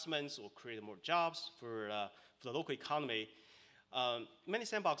investments or create more jobs for the local economy, many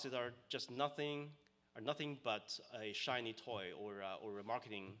sandboxes are just nothing but a shiny toy or a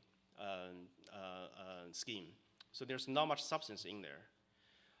marketing scheme. So there's not much substance in there.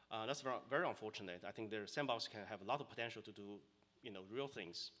 That's very unfortunate. I think the sandbox can have a lot of potential to do, real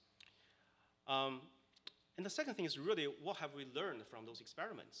things. And the second thing is really what have we learned from those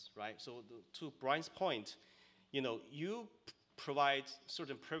experiments, right? So to Brian's point, you provide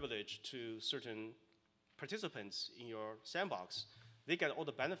certain privilege to certain participants in your sandbox. They get all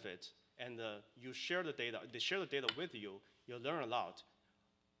the benefit, and you share the data. They share the data with you. You learn a lot.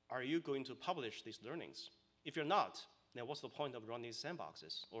 Are you going to publish these learnings? If you're not, then what's the point of running these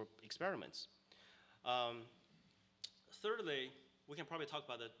sandboxes or experiments? Thirdly, we can probably talk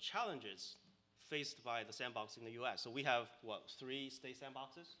about the challenges faced by the sandbox in the US. So we have, 3 state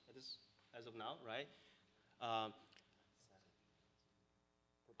sandboxes as of now, right? How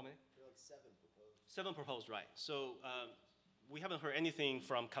many? There are like 7 proposed. 7 proposed, right. So we haven't heard anything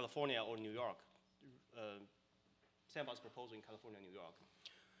from California or New York. Sandbox proposal in California and New York.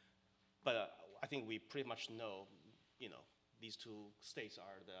 But I think we pretty much know, these 2 states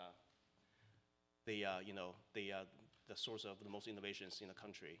are the source of the most innovations in the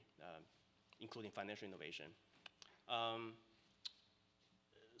country, including financial innovation.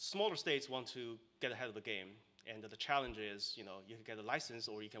 Smaller states want to get ahead of the game, and the challenge is, you can get a license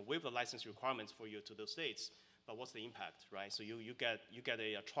or you can waive the license requirements for you to those states, but what's the impact, right? So you get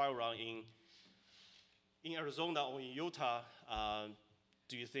a trial run in Arizona or in Utah.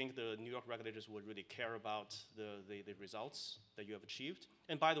 Do you think the New York regulators would really care about the results that you have achieved?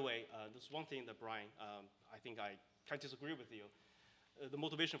 And by the way, there's one thing that Brian, I think I can't disagree with you. The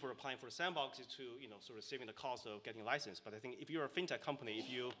motivation for applying for a sandbox is to, sort of saving the cost of getting a license. But I think if you're a fintech company, if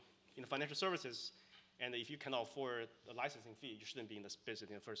you in financial services, and if you cannot afford a licensing fee, you shouldn't be in this business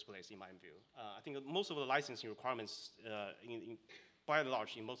in the first place, in my view. I think most of the licensing requirements, by and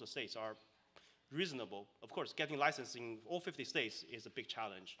large, in most of the states are reasonable. Of course, getting licensing in all 50 states is a big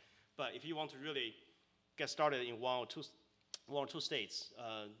challenge. But if you want to really get started in one or two states,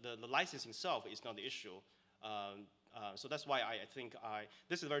 the licensing itself is not the issue. So that's why I think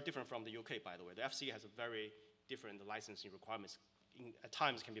this is very different from the UK, by the way. The FCA has a very different licensing requirements. At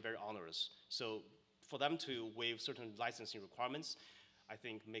times can be very onerous. So for them to waive certain licensing requirements, I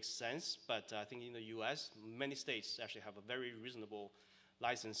think makes sense. But I think in the US, many states actually have a very reasonable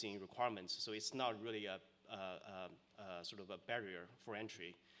licensing requirements. So it's not really a sort of a barrier for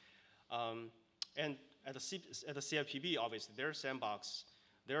entry. And at the CFPB, obviously, their sandbox,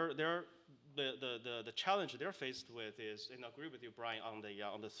 the challenge they're faced with is, and I agree with you, Brian, on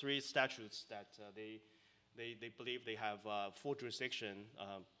the 3 statutes that they believe they have full jurisdiction.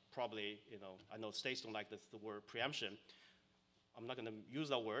 Probably, I know states don't like the word preemption. I'm not going to use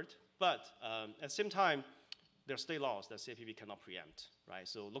that word, but at the same time, there are state laws that CFPB cannot preempt, right?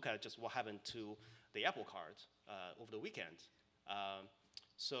 So look at just what happened to the Apple Card over the weekend.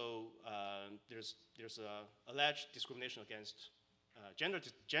 So there's alleged discrimination against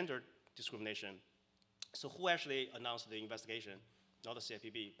gender discrimination. So who actually announced the investigation? Not the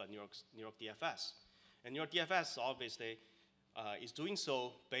CFPB, but New York DFS. And New York DFS obviously is doing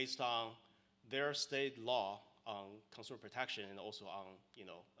so based on their state law on consumer protection and also on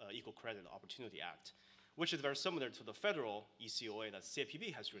Equal Credit Opportunity Act, which is very similar to the federal ECOA that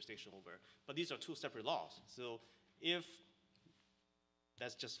CFPB has jurisdiction over. But these are 2 separate laws. So if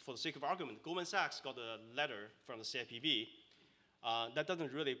that's just for the sake of argument, Goldman Sachs got a letter from the CFPB, that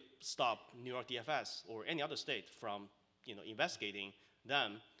doesn't really stop New York DFS or any other state from investigating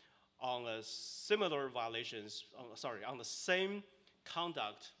them on a similar violations, on the same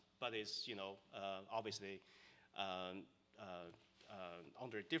conduct, but is obviously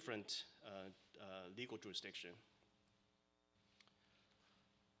under a different legal jurisdiction.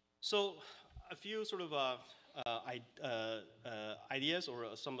 So a few sort of ideas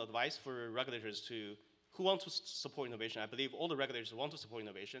or some advice for regulators who want to support innovation. I believe all the regulators want to support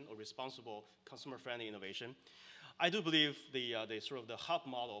innovation or responsible consumer-friendly innovation. I do believe the hub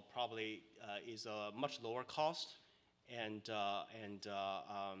model probably is a much lower cost and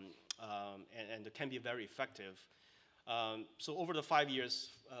can be very effective. So over the 5 years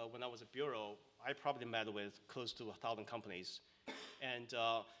when I was at Bureau, I probably met with close to 1,000 companies. And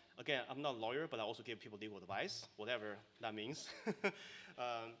again, I'm not a lawyer, but I also give people legal advice, whatever that means.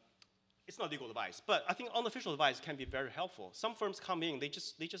 It's not legal advice, but I think unofficial advice can be very helpful. Some firms come in, they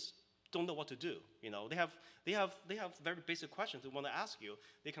just don't know what to do. They have very basic questions they want to ask you.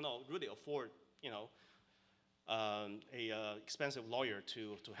 They cannot really afford expensive lawyer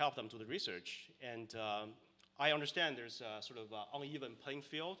to help them do the research. And I understand there's a sort of uneven playing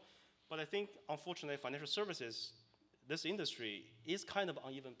field, but I think, unfortunately, financial services, this industry is kind of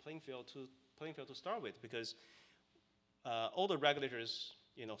uneven playing field to start with, because all the regulators,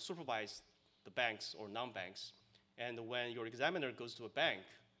 supervise the banks or non-banks, and when your examiner goes to a bank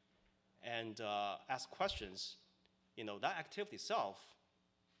and asks questions, that activity itself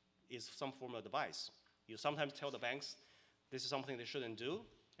is some form of advice. You sometimes tell the banks this is something they shouldn't do,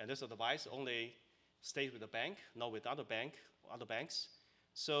 and this advice only stays with the bank, not with other banks.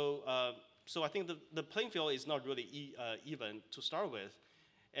 So I think the playing field is not really even to start with.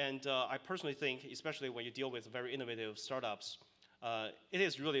 And I personally think, especially when you deal with very innovative startups, it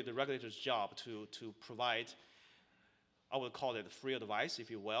is really the regulator's job to provide, I would call it free advice, if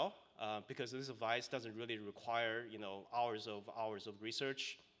you will, because this advice doesn't really require hours of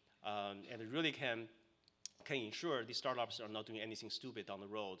research, and it really can ensure these startups are not doing anything stupid down the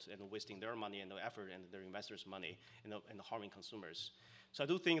road and wasting their money and their effort and their investors' money and harming consumers. So I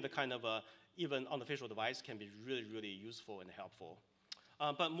do think the kind of even unofficial advice can be really, really useful and helpful.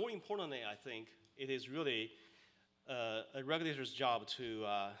 But more importantly, I think it is really a regulator's job to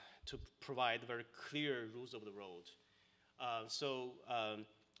provide very clear rules of the road.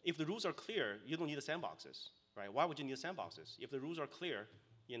 If the rules are clear, you don't need the sandboxes, right? Why would you need sandboxes? If the rules are clear,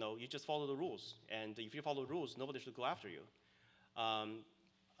 you just follow the rules. And if you follow the rules, nobody should go after you.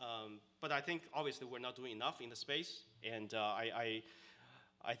 But I think, obviously, we're not doing enough in the space. And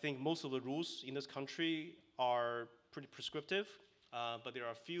I think most of the rules in this country are pretty prescriptive. But there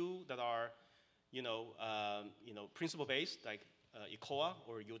are a few that are, principle-based, like ECOA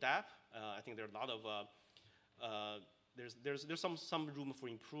or UDAP. I think there are a lot of, there's some room for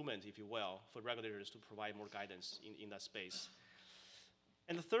improvement, if you will, for regulators to provide more guidance in that space.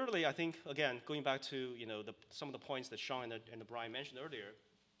 And thirdly, I think, again, going back to some of the points that Schan and Brian mentioned earlier,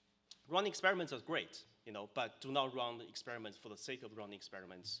 running experiments is great, but do not run the experiments for the sake of running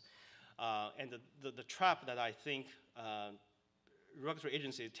experiments. And the trap that I think regulatory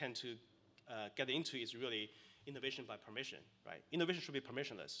agencies tend to get into is really innovation by permission, right? Innovation should be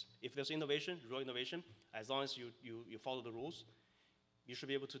permissionless. If there's innovation, real innovation, as long as you follow the rules, you should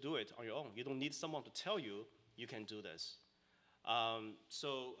be able to do it on your own. You don't need someone to tell you you can do this. I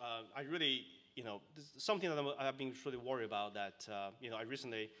really, this is something that I've been really worried about, that, I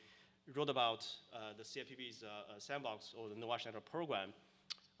recently wrote about the CFPB's Sandbox, or the No Action Letter program.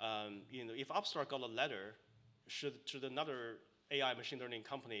 If Upstart got a letter, should another AI machine learning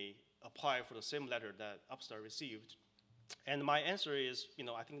company apply for the same letter that Upstart received? And my answer is,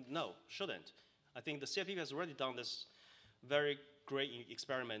 I think no, shouldn't. I think the CFPB has already done this very great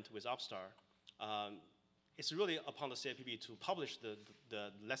experiment with Upstart. It's really upon the CFPB to publish the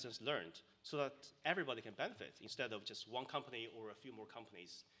lessons learned so that everybody can benefit instead of just one company or a few more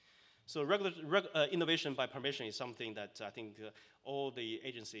companies. So innovation by permission is something that I think all the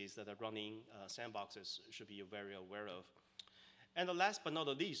agencies that are running sandboxes should be very aware of. And the last but not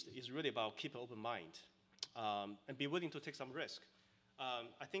the least is really about keep an open mind and be willing to take some risk.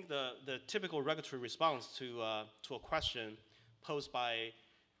 I think the typical regulatory response to a question posed by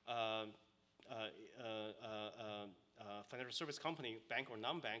financial service company, bank or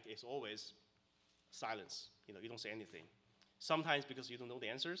non-bank, is always silence. You don't say anything. Sometimes because you don't know the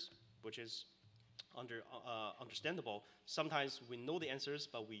answers, which is understandable. Sometimes we know the answers,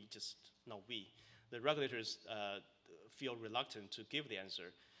 but the regulators feel reluctant to give the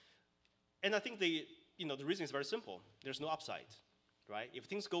answer. And I think the reason is very simple. There's no upside, right? If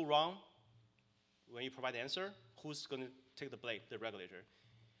things go wrong when you provide the answer, who's going to take the blame? The regulator.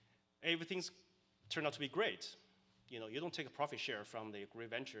 If things turn out to be great, you don't take a profit share from the great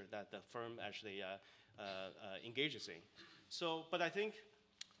venture that the firm actually engages in. But I think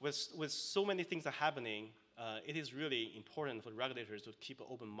with so many things are happening, it is really important for regulators to keep an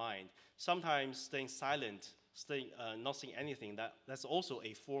open mind. Sometimes staying silent, not saying anything, that's also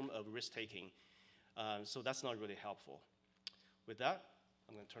a form of risk-taking. So that's not really helpful. With that,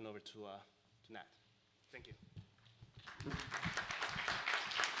 I'm going to turn over to Nat. Thank you.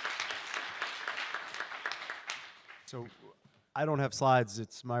 So I don't have slides.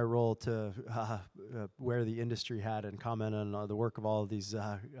 It's my role to wear the industry hat and comment on the work of all of these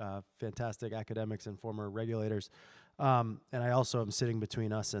fantastic academics and former regulators. And I also am sitting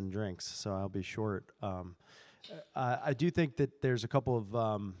between us and drinks, so I'll be short. I do think that there's a couple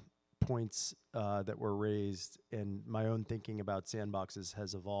of points that were raised, and my own thinking about sandboxes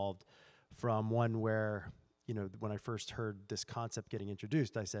has evolved from one where, when I first heard this concept getting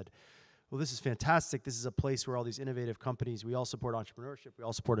introduced, I said, well, this is fantastic. This is a place where all these innovative companies, we all support entrepreneurship, we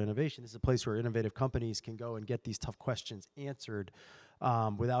all support innovation. This is a place where innovative companies can go and get these tough questions answered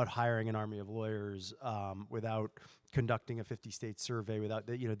without hiring an army of lawyers, without conducting a 50-state survey, without,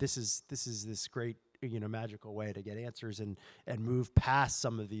 this is this great, magical way to get answers and move past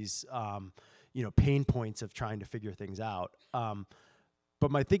some of these, pain points of trying to figure things out.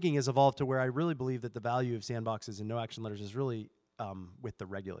 But my thinking has evolved to where I really believe that the value of sandboxes and no action letters is really with the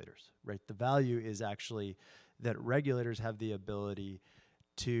regulators, right? The value is actually that regulators have the ability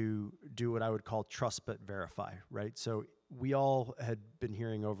to do what I would call trust but verify, right? So we all had been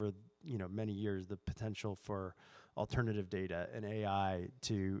hearing over, many years the potential for alternative data and AI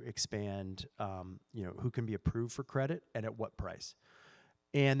to expand, who can be approved for credit and at what price.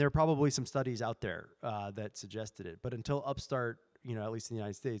 And there are probably some studies out there that suggested it. But until Upstart, at least in the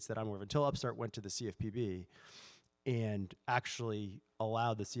United States that I'm aware of, until Upstart went to the CFPB and actually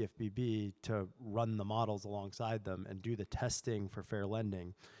allowed the CFPB to run the models alongside them and do the testing for fair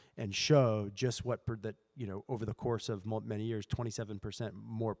lending and show just what, over the course of many years, 27%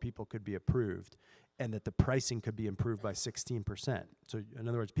 more people could be approved and that the pricing could be improved by 16%. So in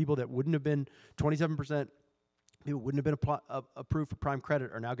other words, people that wouldn't have been 27%, people wouldn't have been approved for prime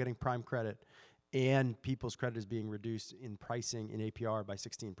credit are now getting prime credit, and people's credit is being reduced in pricing in APR by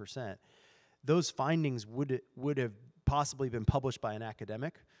 16%. Those findings would have possibly been published by an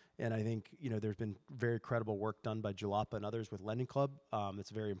academic, and I think there's been very credible work done by Jalapa and others with Lending Club.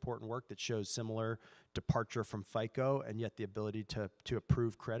 It's very important work that shows similar departure from FICO and yet the ability to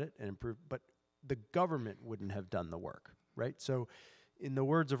approve credit and improve. But the government wouldn't have done the work, right? So in the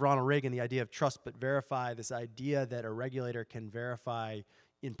words of Ronald Reagan, the idea of trust but verify, this idea that a regulator can verify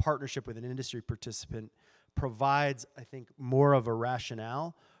in partnership with an industry participant provides, I think, more of a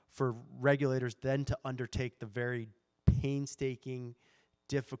rationale for regulators then to undertake the very painstaking,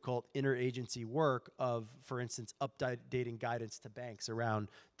 difficult interagency work of, for instance, updating guidance to banks around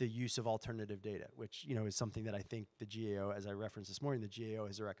the use of alternative data, which is something that I think the GAO, as I referenced this morning, the GAO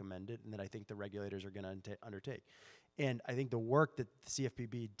has recommended and that I think the regulators are going to undertake. And I think the work that the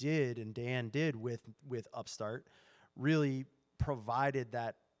CFPB did and Dan did with Upstart really provided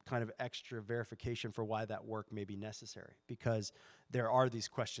that kind of extra verification for why that work may be necessary, because there are these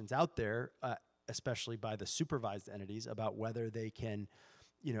questions out there, especially by the supervised entities, about whether they can,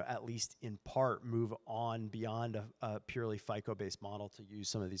 at least in part, move on beyond a purely FICO-based model to use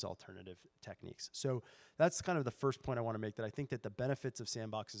some of these alternative techniques. So that's kind of the first point I want to make, that I think that the benefits of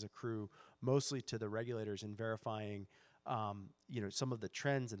sandboxes accrue mostly to the regulators in verifying some of the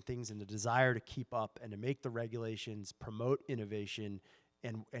trends and things and the desire to keep up and to make the regulations promote innovation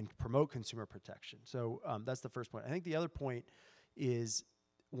and promote consumer protection. So that's the first point. I think the other point is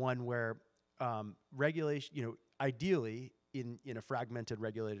one where regulation, ideally in a fragmented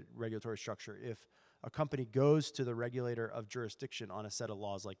regulatory structure, if a company goes to the regulator of jurisdiction on a set of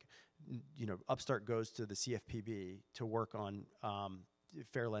laws, like Upstart goes to the CFPB to work on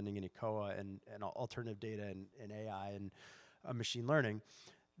fair lending and ECOA and alternative data and AI and machine learning,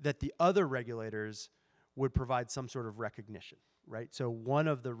 that the other regulators would provide some sort of recognition, right? So one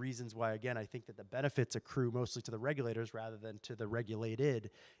of the reasons why, again, I think that the benefits accrue mostly to the regulators rather than to the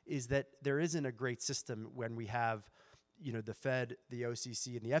regulated is that there isn't a great system when we have the Fed, the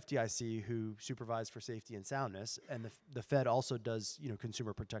OCC, and the FDIC who supervise for safety and soundness, and the Fed also does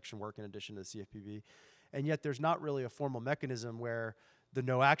consumer protection work in addition to the CFPB, and yet there's not really a formal mechanism where the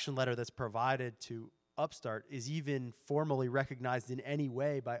no action letter that's provided to Upstart is even formally recognized in any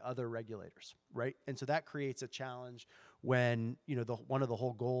way by other regulators, right? And so that creates a challenge when one of the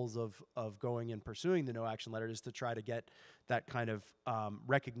whole goals of going and pursuing the no action letter is to try to get that kind of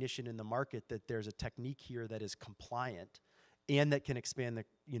recognition in the market that there's a technique here that is compliant and that can expand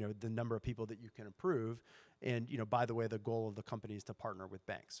the number of people that you can approve. And by the way, the goal of the company is to partner with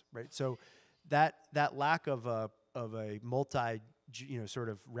banks, right? So that lack of a multi sort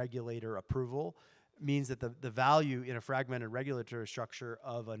of regulator approval means that the value in a fragmented regulatory structure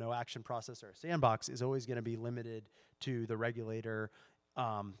of a no action process or a sandbox is always going to be limited to the regulator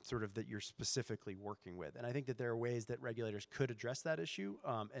sort of that you're specifically working with. And I think that there are ways that regulators could address that issue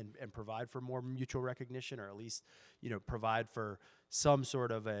and provide for more mutual recognition, or at least provide for some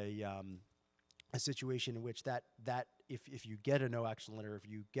sort of a situation in which that if you get a no action letter, if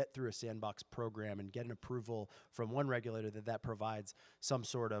you get through a sandbox program and get an approval from one regulator, that provides some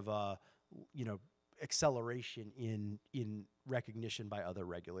sort of acceleration in recognition by other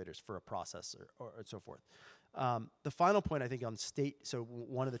regulators for a process or so forth. The final point I think on state, so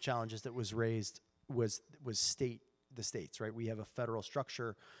one of the challenges that was raised was the states, right? We have a federal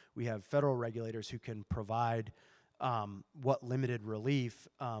structure, we have federal regulators who can provide what limited relief,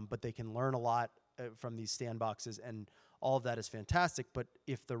 but they can learn a lot from these sandboxes, and all of that is fantastic. But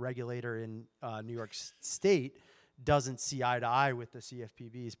if the regulator in New York State doesn't see eye to eye with the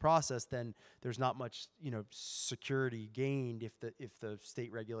CFPB's process, then there's not much, security gained if the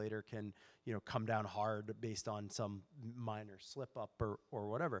state regulator can, come down hard based on some minor slip up or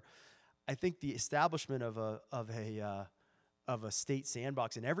whatever. I think the establishment of a state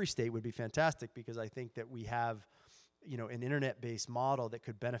sandbox in every state would be fantastic, because I think that we have, an internet-based model that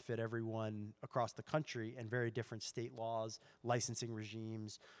could benefit everyone across the country, and very different state laws, licensing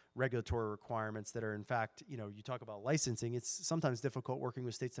regimes, regulatory requirements that are, in fact, you talk about licensing, it's sometimes difficult working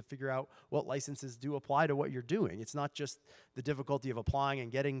with states to figure out what licenses do apply to what you're doing. It's not just the difficulty of applying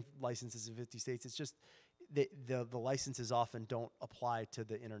and getting licenses in 50 states, it's just the licenses often don't apply to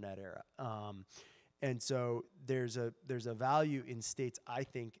the internet era. And so there's a value in states, I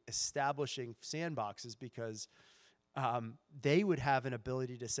think, establishing sandboxes, because they would have an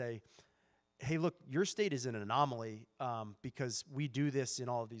ability to say, hey, look, your state is an anomaly because we do this in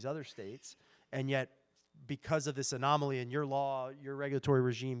all of these other states, and yet because of this anomaly in your law, your regulatory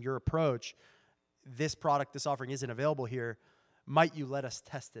regime, your approach, this product, this offering isn't available here. Might you let us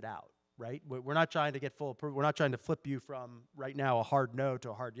test it out, right? We're not trying to get full approval. We're not trying to flip you from right now a hard no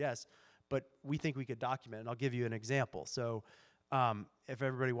to a hard yes, but we think we could document it. And I'll give you an example. So if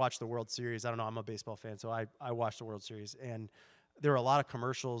everybody watched the World Series, I don't know, I'm a baseball fan, so I watched the World Series, and there were a lot of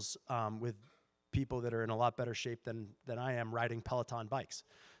commercials with people that are in a lot better shape than I am riding Peloton bikes.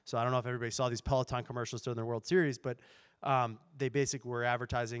 So I don't know if everybody saw these Peloton commercials during the World Series, but they basically were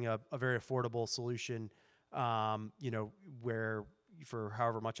advertising a very affordable solution, where for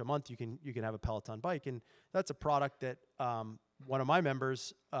however much a month you can have a Peloton bike, and that's a product that one of my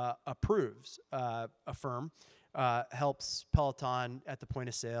members approves. A firm helps Peloton at the point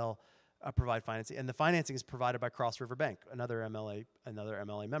of sale provide financing, and the financing is provided by Cross River Bank, another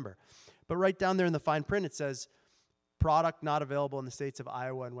MLA member. But right down there in the fine print, it says product not available in the states of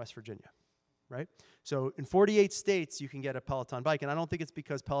Iowa and West Virginia, right? So in 48 states, you can get a Peloton bike, and I don't think it's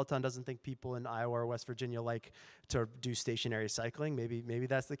because Peloton doesn't think people in Iowa or West Virginia like to do stationary cycling. Maybe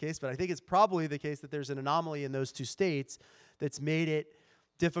that's the case, but I think it's probably the case that there's an anomaly in those two states that's made it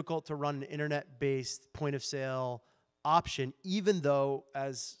difficult to run an internet-based point-of-sale option, even though,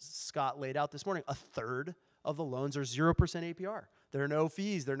 as Scott laid out this morning, a third of the loans are 0% APR. There are no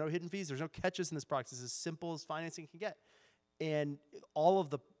fees. There are no hidden fees. There's no catches in this product. It's as simple as financing can get. And all of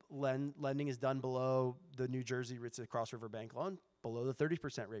the lending is done below the New Jersey Cross River Bank loan, below the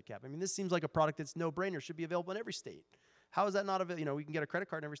 30% rate cap. I mean, this seems like a product that's no-brainer, should be available in every state. How is that not available? We can get a credit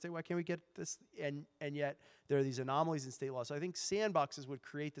card in every state. Why can't we get this? And yet there are these anomalies in state law. So I think sandboxes would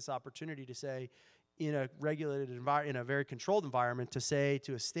create this opportunity to say, in a regulated environment, in a very controlled environment, to say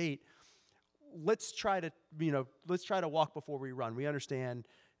to a state, let's try to walk before we run. We understand,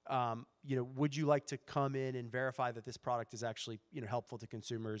 would you like to come in and verify that this product is actually, helpful to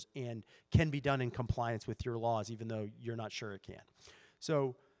consumers and can be done in compliance with your laws, even though you're not sure it can.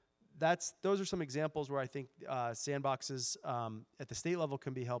 So those are some examples where I think sandboxes at the state level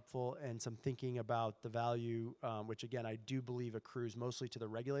can be helpful, and some thinking about the value, which again I do believe accrues mostly to the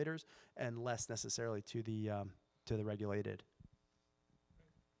regulators and less necessarily to the regulated.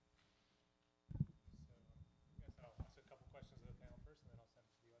 So I'll ask a couple questions to the panel first, and then I'll send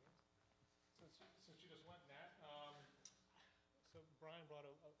it to the audience. Since you just went, Nat, so Brian brought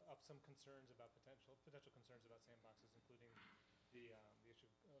up some concerns about potential concerns about sandboxes, including the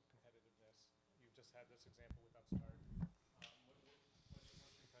issue of competitiveness. You've just had this example with Upstart. What's your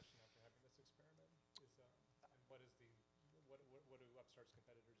impression after having this experiment? And what do Upstart's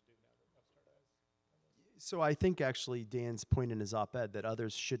competitors do now that Upstart has? So I think actually Dan's point in his op-ed that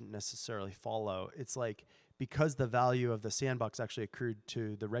others shouldn't necessarily follow. It's like, because the value of the sandbox actually accrued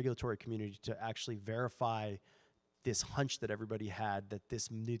to the regulatory community to actually verify this hunch that everybody had that these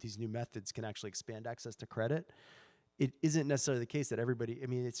new methods can actually expand access to credit. It isn't necessarily the case that everybody,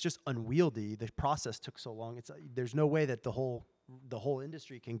 it's just unwieldy. The process took so long. There's no way that the whole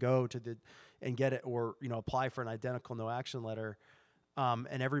industry can go to and get it, or apply for an identical no action letter,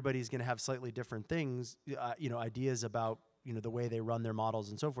 and everybody's going to have slightly different things, ideas about the way they run their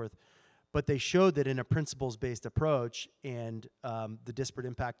models and so forth. But they showed that in a principles-based approach and the disparate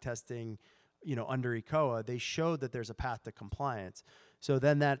impact testing, under ECOA, they showed that there's a path to compliance. So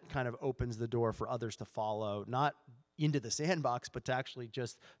then that kind of opens the door for others to follow, not into the sandbox, but to actually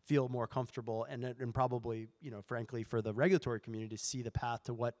just feel more comfortable and probably, frankly, for the regulatory community to see the path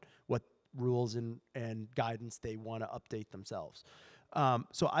to what rules and guidance they want to update themselves.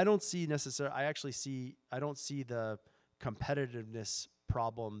 So I don't see necessarily, I don't see the competitiveness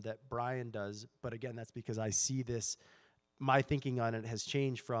problem that Brian does, but again, that's because I see this, my thinking on it has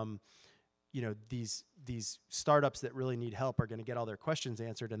changed from, you know, these startups that really need help are going to get all their questions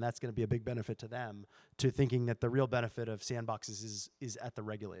answered, and that's going to be a big benefit to them, to thinking that the real benefit of Sandboxes is at the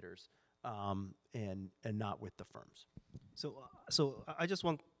regulators, and not with the firms. So I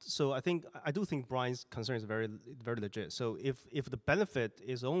do think Brian's concern is very legit. So if the benefit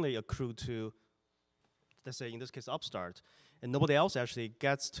is only accrued to, let's say in this case Upstart, and nobody else actually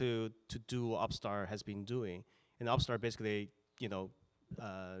gets to do what Upstart has been doing, and Upstart basically, you know,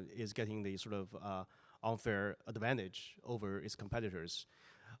 is getting the sort of unfair advantage over its competitors.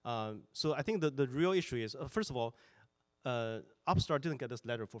 So I think the real issue is, first of all, Upstart didn't get this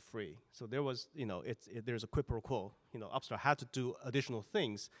letter for free. So there was, you know, there's a quid pro quo. You know, Upstart had to do additional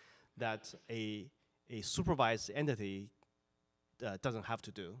things that a supervised entity doesn't have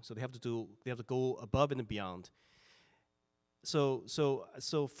to do. So they have to go above and beyond. So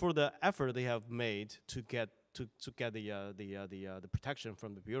for the effort they have made to get the protection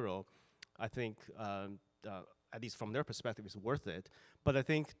from the bureau, I think at least from their perspective is worth it. But I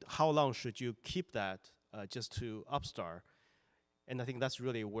think how long should you keep that just to Upstart? And I think that's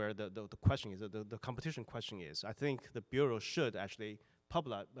really where the question is, the competition question is. I think the bureau should actually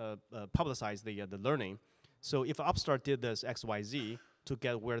publicize the learning. So if Upstart did this XYZ to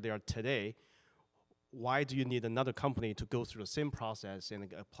get where they are today, why do you need another company to go through the same process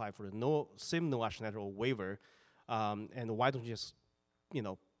and apply for the same no action letter or waiver? And why don't you just, you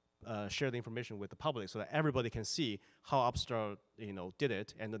know, share the information with the public so that everybody can see how Upstart, you know, did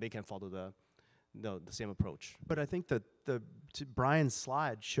it, and that they can follow the same approach? But I think that Brian's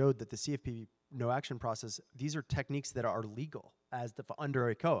slide showed that the CFPB no action process, these are techniques that are legal as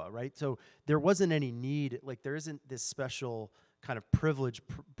under ECOA, right? So there wasn't any need, like there isn't this special kind of privilege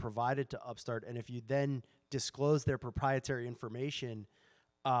provided to Upstart, and if you then disclose their proprietary information,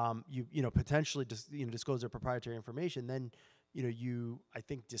 you know, potentially disclose their proprietary information, then you I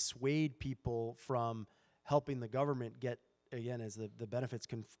think dissuade people from helping the government get, again, as the benefits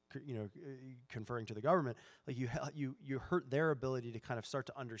conferring to the government, like you hurt their ability to kind of start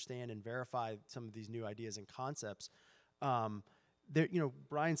to understand and verify some of these new ideas and concepts.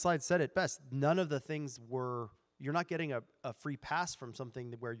 Brian's slide said it best. None of the things were. You're not getting a free pass from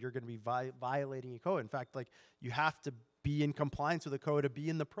something where you're going to be violating ECOA. In fact, like you have to be in compliance with ECOA to be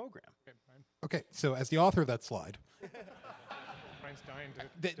in the program. Okay, Brian. Okay, so as the author of that slide, Brian's dying to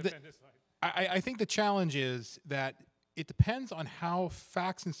defend his slide. I think the challenge is that it depends on how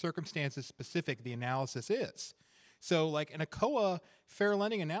facts and circumstances specific the analysis is. So like an ECOA fair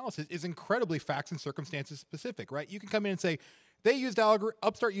lending analysis is incredibly facts and circumstances specific, right? You can come in and say,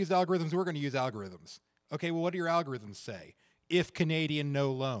 Upstart used algorithms, we're going to use algorithms. Okay, well, what do your algorithms say? If Canadian,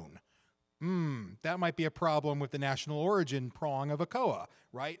 no loan. That might be a problem with the national origin prong of ECOA,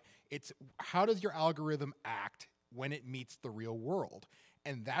 right? It's how does your algorithm act when it meets the real world?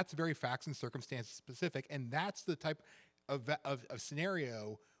 And that's very facts and circumstances specific, and that's the type of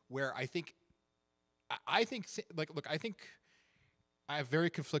scenario where I think I have very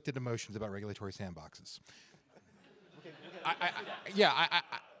conflicted emotions about regulatory sandboxes.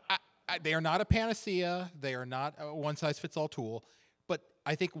 They are not a panacea. They are not a one-size-fits-all tool. But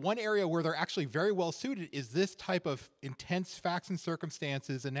I think one area where they're actually very well suited is this type of intense facts and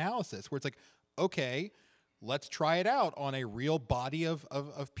circumstances analysis, where it's like, okay, let's try it out on a real body of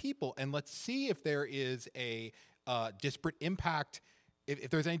people, and let's see if there is a disparate impact, if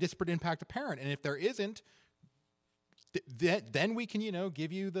there's any disparate impact apparent. And if there isn't, then we can,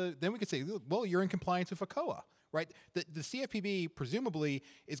 give you then we can say, well, you're in compliance with ECOA. Right, the CFPB presumably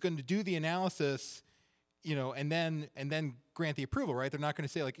is going to do the analysis, and then grant the approval. Right, they're not going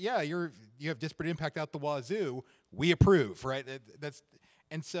to say like, yeah, you have disparate impact out the wazoo. We approve. Right,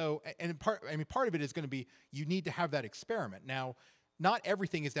 part of it is going to be you need to have that experiment. Now, not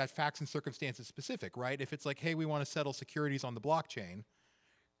everything is that facts and circumstances specific. Right, if it's like, hey, we want to settle securities on the blockchain.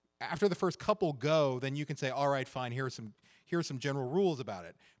 After the first couple go, then you can say, all right, fine, here are some general rules about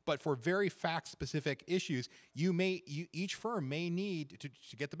it. But for very fact-specific issues, each firm may need,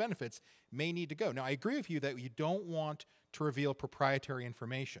 to get the benefits, may need to go. Now, I agree with you that you don't want to reveal proprietary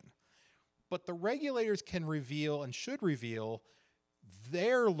information. But the regulators can reveal and should reveal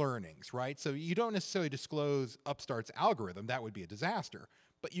their learnings, right? So you don't necessarily disclose Upstart's algorithm. That would be a disaster.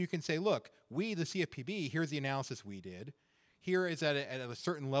 But you can say, look, we, the CFPB, here's the analysis we did. Here is at a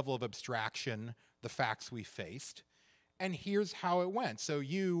certain level of abstraction the facts we faced, and here's how it went. So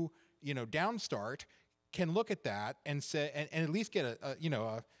Downstart can look at that and say, and at least get a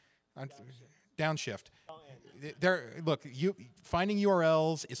downshift. Look, finding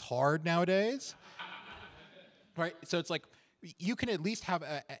URLs is hard nowadays, right? So it's like you can at least have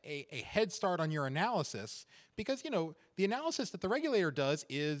a head start on your analysis, because, the analysis that the regulator does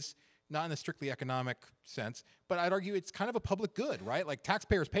is not in a strictly economic sense, but I'd argue it's kind of a public good, right? Like,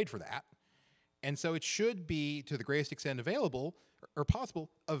 taxpayers paid for that. And so it should be, to the greatest extent available, or possible,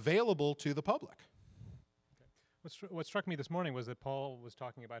 available to the public. What struck me this morning was that Paul was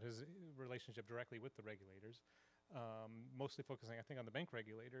talking about his relationship directly with the regulators, mostly focusing, I think, on the bank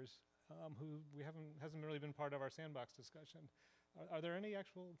regulators, who hasn't really been part of our sandbox discussion. Are there any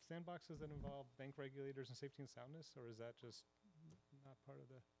actual sandboxes that involve bank regulators and safety and soundness, or is that just not part of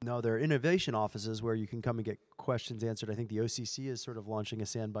the? No, there are innovation offices where you can come and get questions answered. I think the OCC is sort of launching a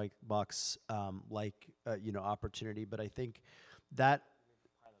sandbox opportunity, but I think that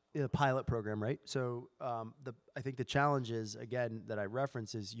pilot program, right? So I think the challenge is, again, that I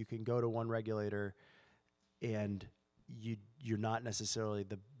reference is you can go to one regulator and you're not necessarily,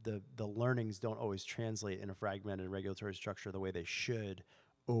 the learnings don't always translate in a fragmented regulatory structure the way they should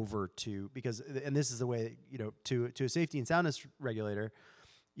over to, because, and this is the way, to a safety and soundness regulator,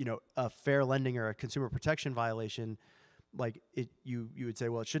 a fair lending or a consumer protection violation, like you would say,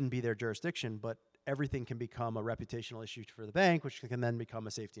 well, it shouldn't be their jurisdiction, but everything can become a reputational issue for the bank, which can then become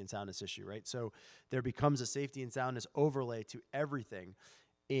a safety and soundness issue, right? So there becomes a safety and soundness overlay to everything.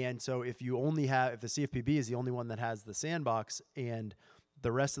 And so if the CFPB is the only one that has the sandbox and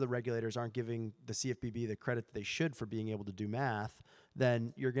the rest of the regulators aren't giving the CFPB the credit that they should for being able to do math,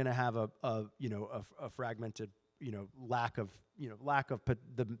 then you're going to have a fragmented, lack of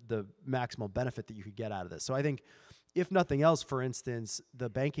the maximal benefit that you could get out of this. So I think, if nothing else, for instance, the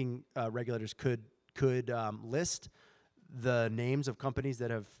banking regulators could list the names of companies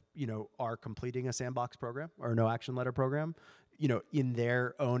that are completing a sandbox program or a no action letter program, in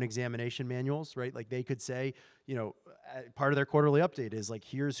their own examination manuals, right? Like, they could say, part of their quarterly update is like,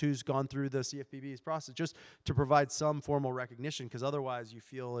 here's who's gone through the CFPB's process, just to provide some formal recognition, because otherwise you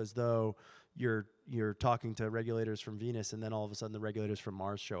feel as though you're talking to regulators from Venus, and then all of a sudden the regulators from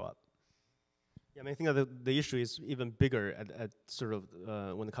Mars show up. Yeah, I mean, I think that the issue is even bigger at sort of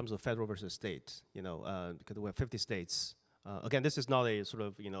when it comes to federal versus state, because we have 50 states. Again, this is not a sort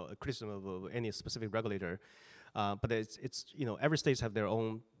of, a criticism of any specific regulator, but it's every state have their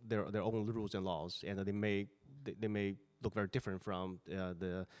own rules and laws, and they may look very different from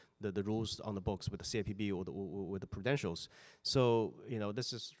the rules on the books with the CFPB or with the prudentials. So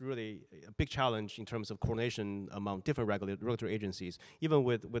this is really a big challenge in terms of coordination among different regulatory agencies. Even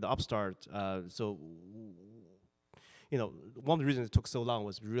with Upstart, one of the reasons it took so long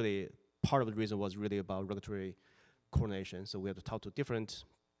was really, part of the reason was really about regulatory coordination. So we have to talk to different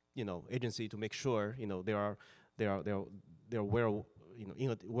agency to make sure they're aware,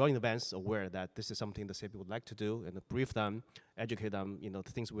 well in advance aware that this is something the CFPB would like to do, and brief them, educate them,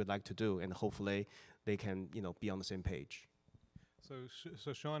 the things we'd like to do, and hopefully they can, be on the same page.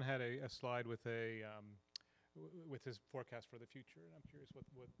 So Schan had a slide with with his forecast for the future, and I'm curious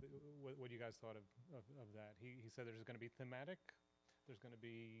what you guys thought of that. He said there's going to be thematic, there's going to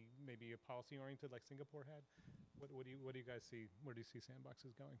be maybe a policy oriented like Singapore had. What do you guys see? Where do you see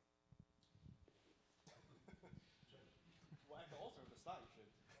sandboxes going? Well, I have to alter the slide. I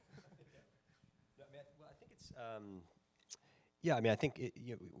think it's. I think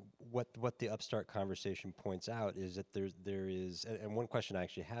what the Upstart conversation points out is that there is, and one question I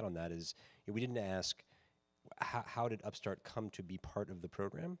actually had on that is, we didn't ask how did Upstart come to be part of the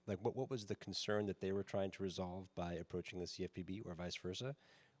program? Like, what was the concern that they were trying to resolve by approaching the CFPB, or vice versa?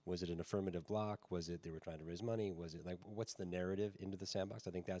 Was it an affirmative block? Was it they were trying to raise money? Was it like, what's the narrative into the sandbox?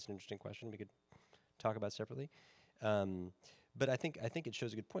 I think that's an interesting question we could talk about separately. But I think it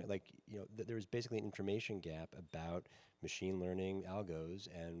shows a good point. Like, that there is basically an information gap about machine learning algos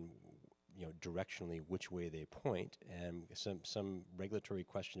and, directionally which way they point, and some regulatory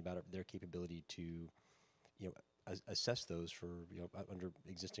question about their capability to, assess those for, under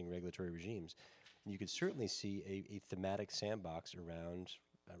existing regulatory regimes. And you could certainly see a thematic sandbox around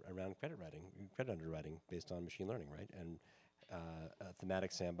credit underwriting based on machine learning, right? And a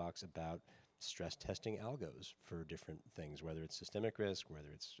thematic sandbox about stress testing algos for different things, whether it's systemic risk, whether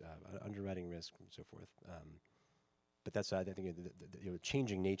it's underwriting risk, and so forth. But that's, I think, the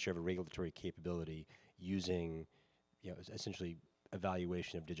changing nature of a regulatory capability using, essentially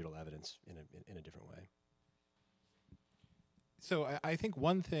evaluation of digital evidence in a different way. So I think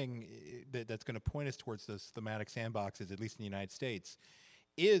one thing that's going to point us towards those thematic sandboxes, at least in the United States,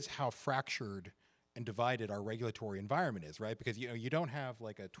 is how fractured and divided our regulatory environment is, right? Because you don't have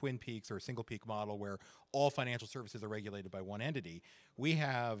like a Twin Peaks or a Single Peak model where all financial services are regulated by one entity. We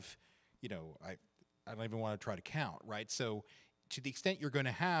have, I don't even want to try to count, right? So to the extent you're going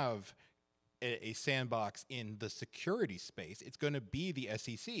to have a sandbox in the security space, it's going to be the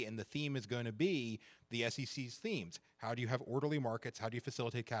SEC, and the theme is going to be the SEC's themes. How do you have orderly markets? How do you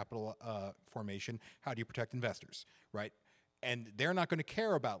facilitate capital formation? How do you protect investors, right? And they're not going to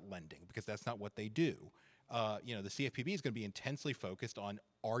care about lending because that's not what they do. You know, the CFPB is going to be intensely focused on,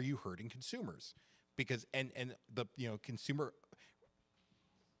 are you hurting consumers? Because and the, you know, consumer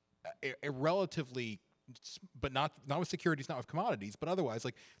a relatively, but not with securities, not with commodities, but otherwise,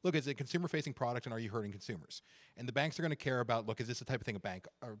 like, look, is it a consumer-facing product, and are you hurting consumers? And the banks are going to care about, look, is this the type of thing a bank,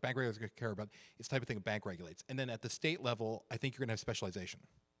 or bank regulators are going to care about, it's the type of thing a bank regulates. And then at the state level, I think you're going to have specialization.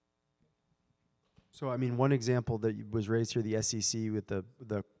 So, I mean, one example that was raised here, the SEC with the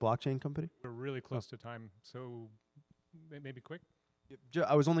blockchain company. We're really close to time, so maybe quick.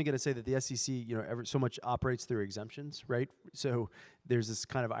 I was only going to say that the SEC, you know, so much operates through exemptions, right? So there's this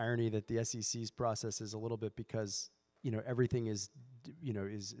kind of irony that the SEC's process is a little bit because, you know, everything is, you know,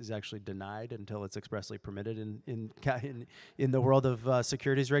 is actually denied until it's expressly permitted in the world of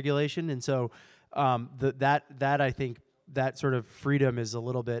securities regulation, and so that I think that sort of freedom is a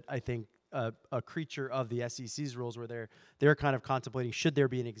little bit, I think, a creature of the SEC's rules, where they're kind of contemplating, should there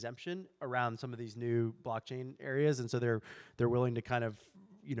be an exemption around some of these new blockchain areas, and so they're willing to kind of,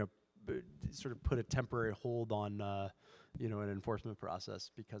 you know, sort of put a temporary hold on you know, an enforcement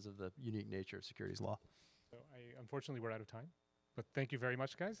process because of the unique nature of securities law. So unfortunately we're out of time, but thank you very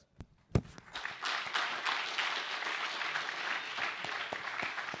much, guys.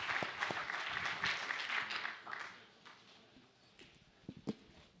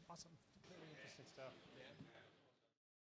 Awesome. Very interesting stuff.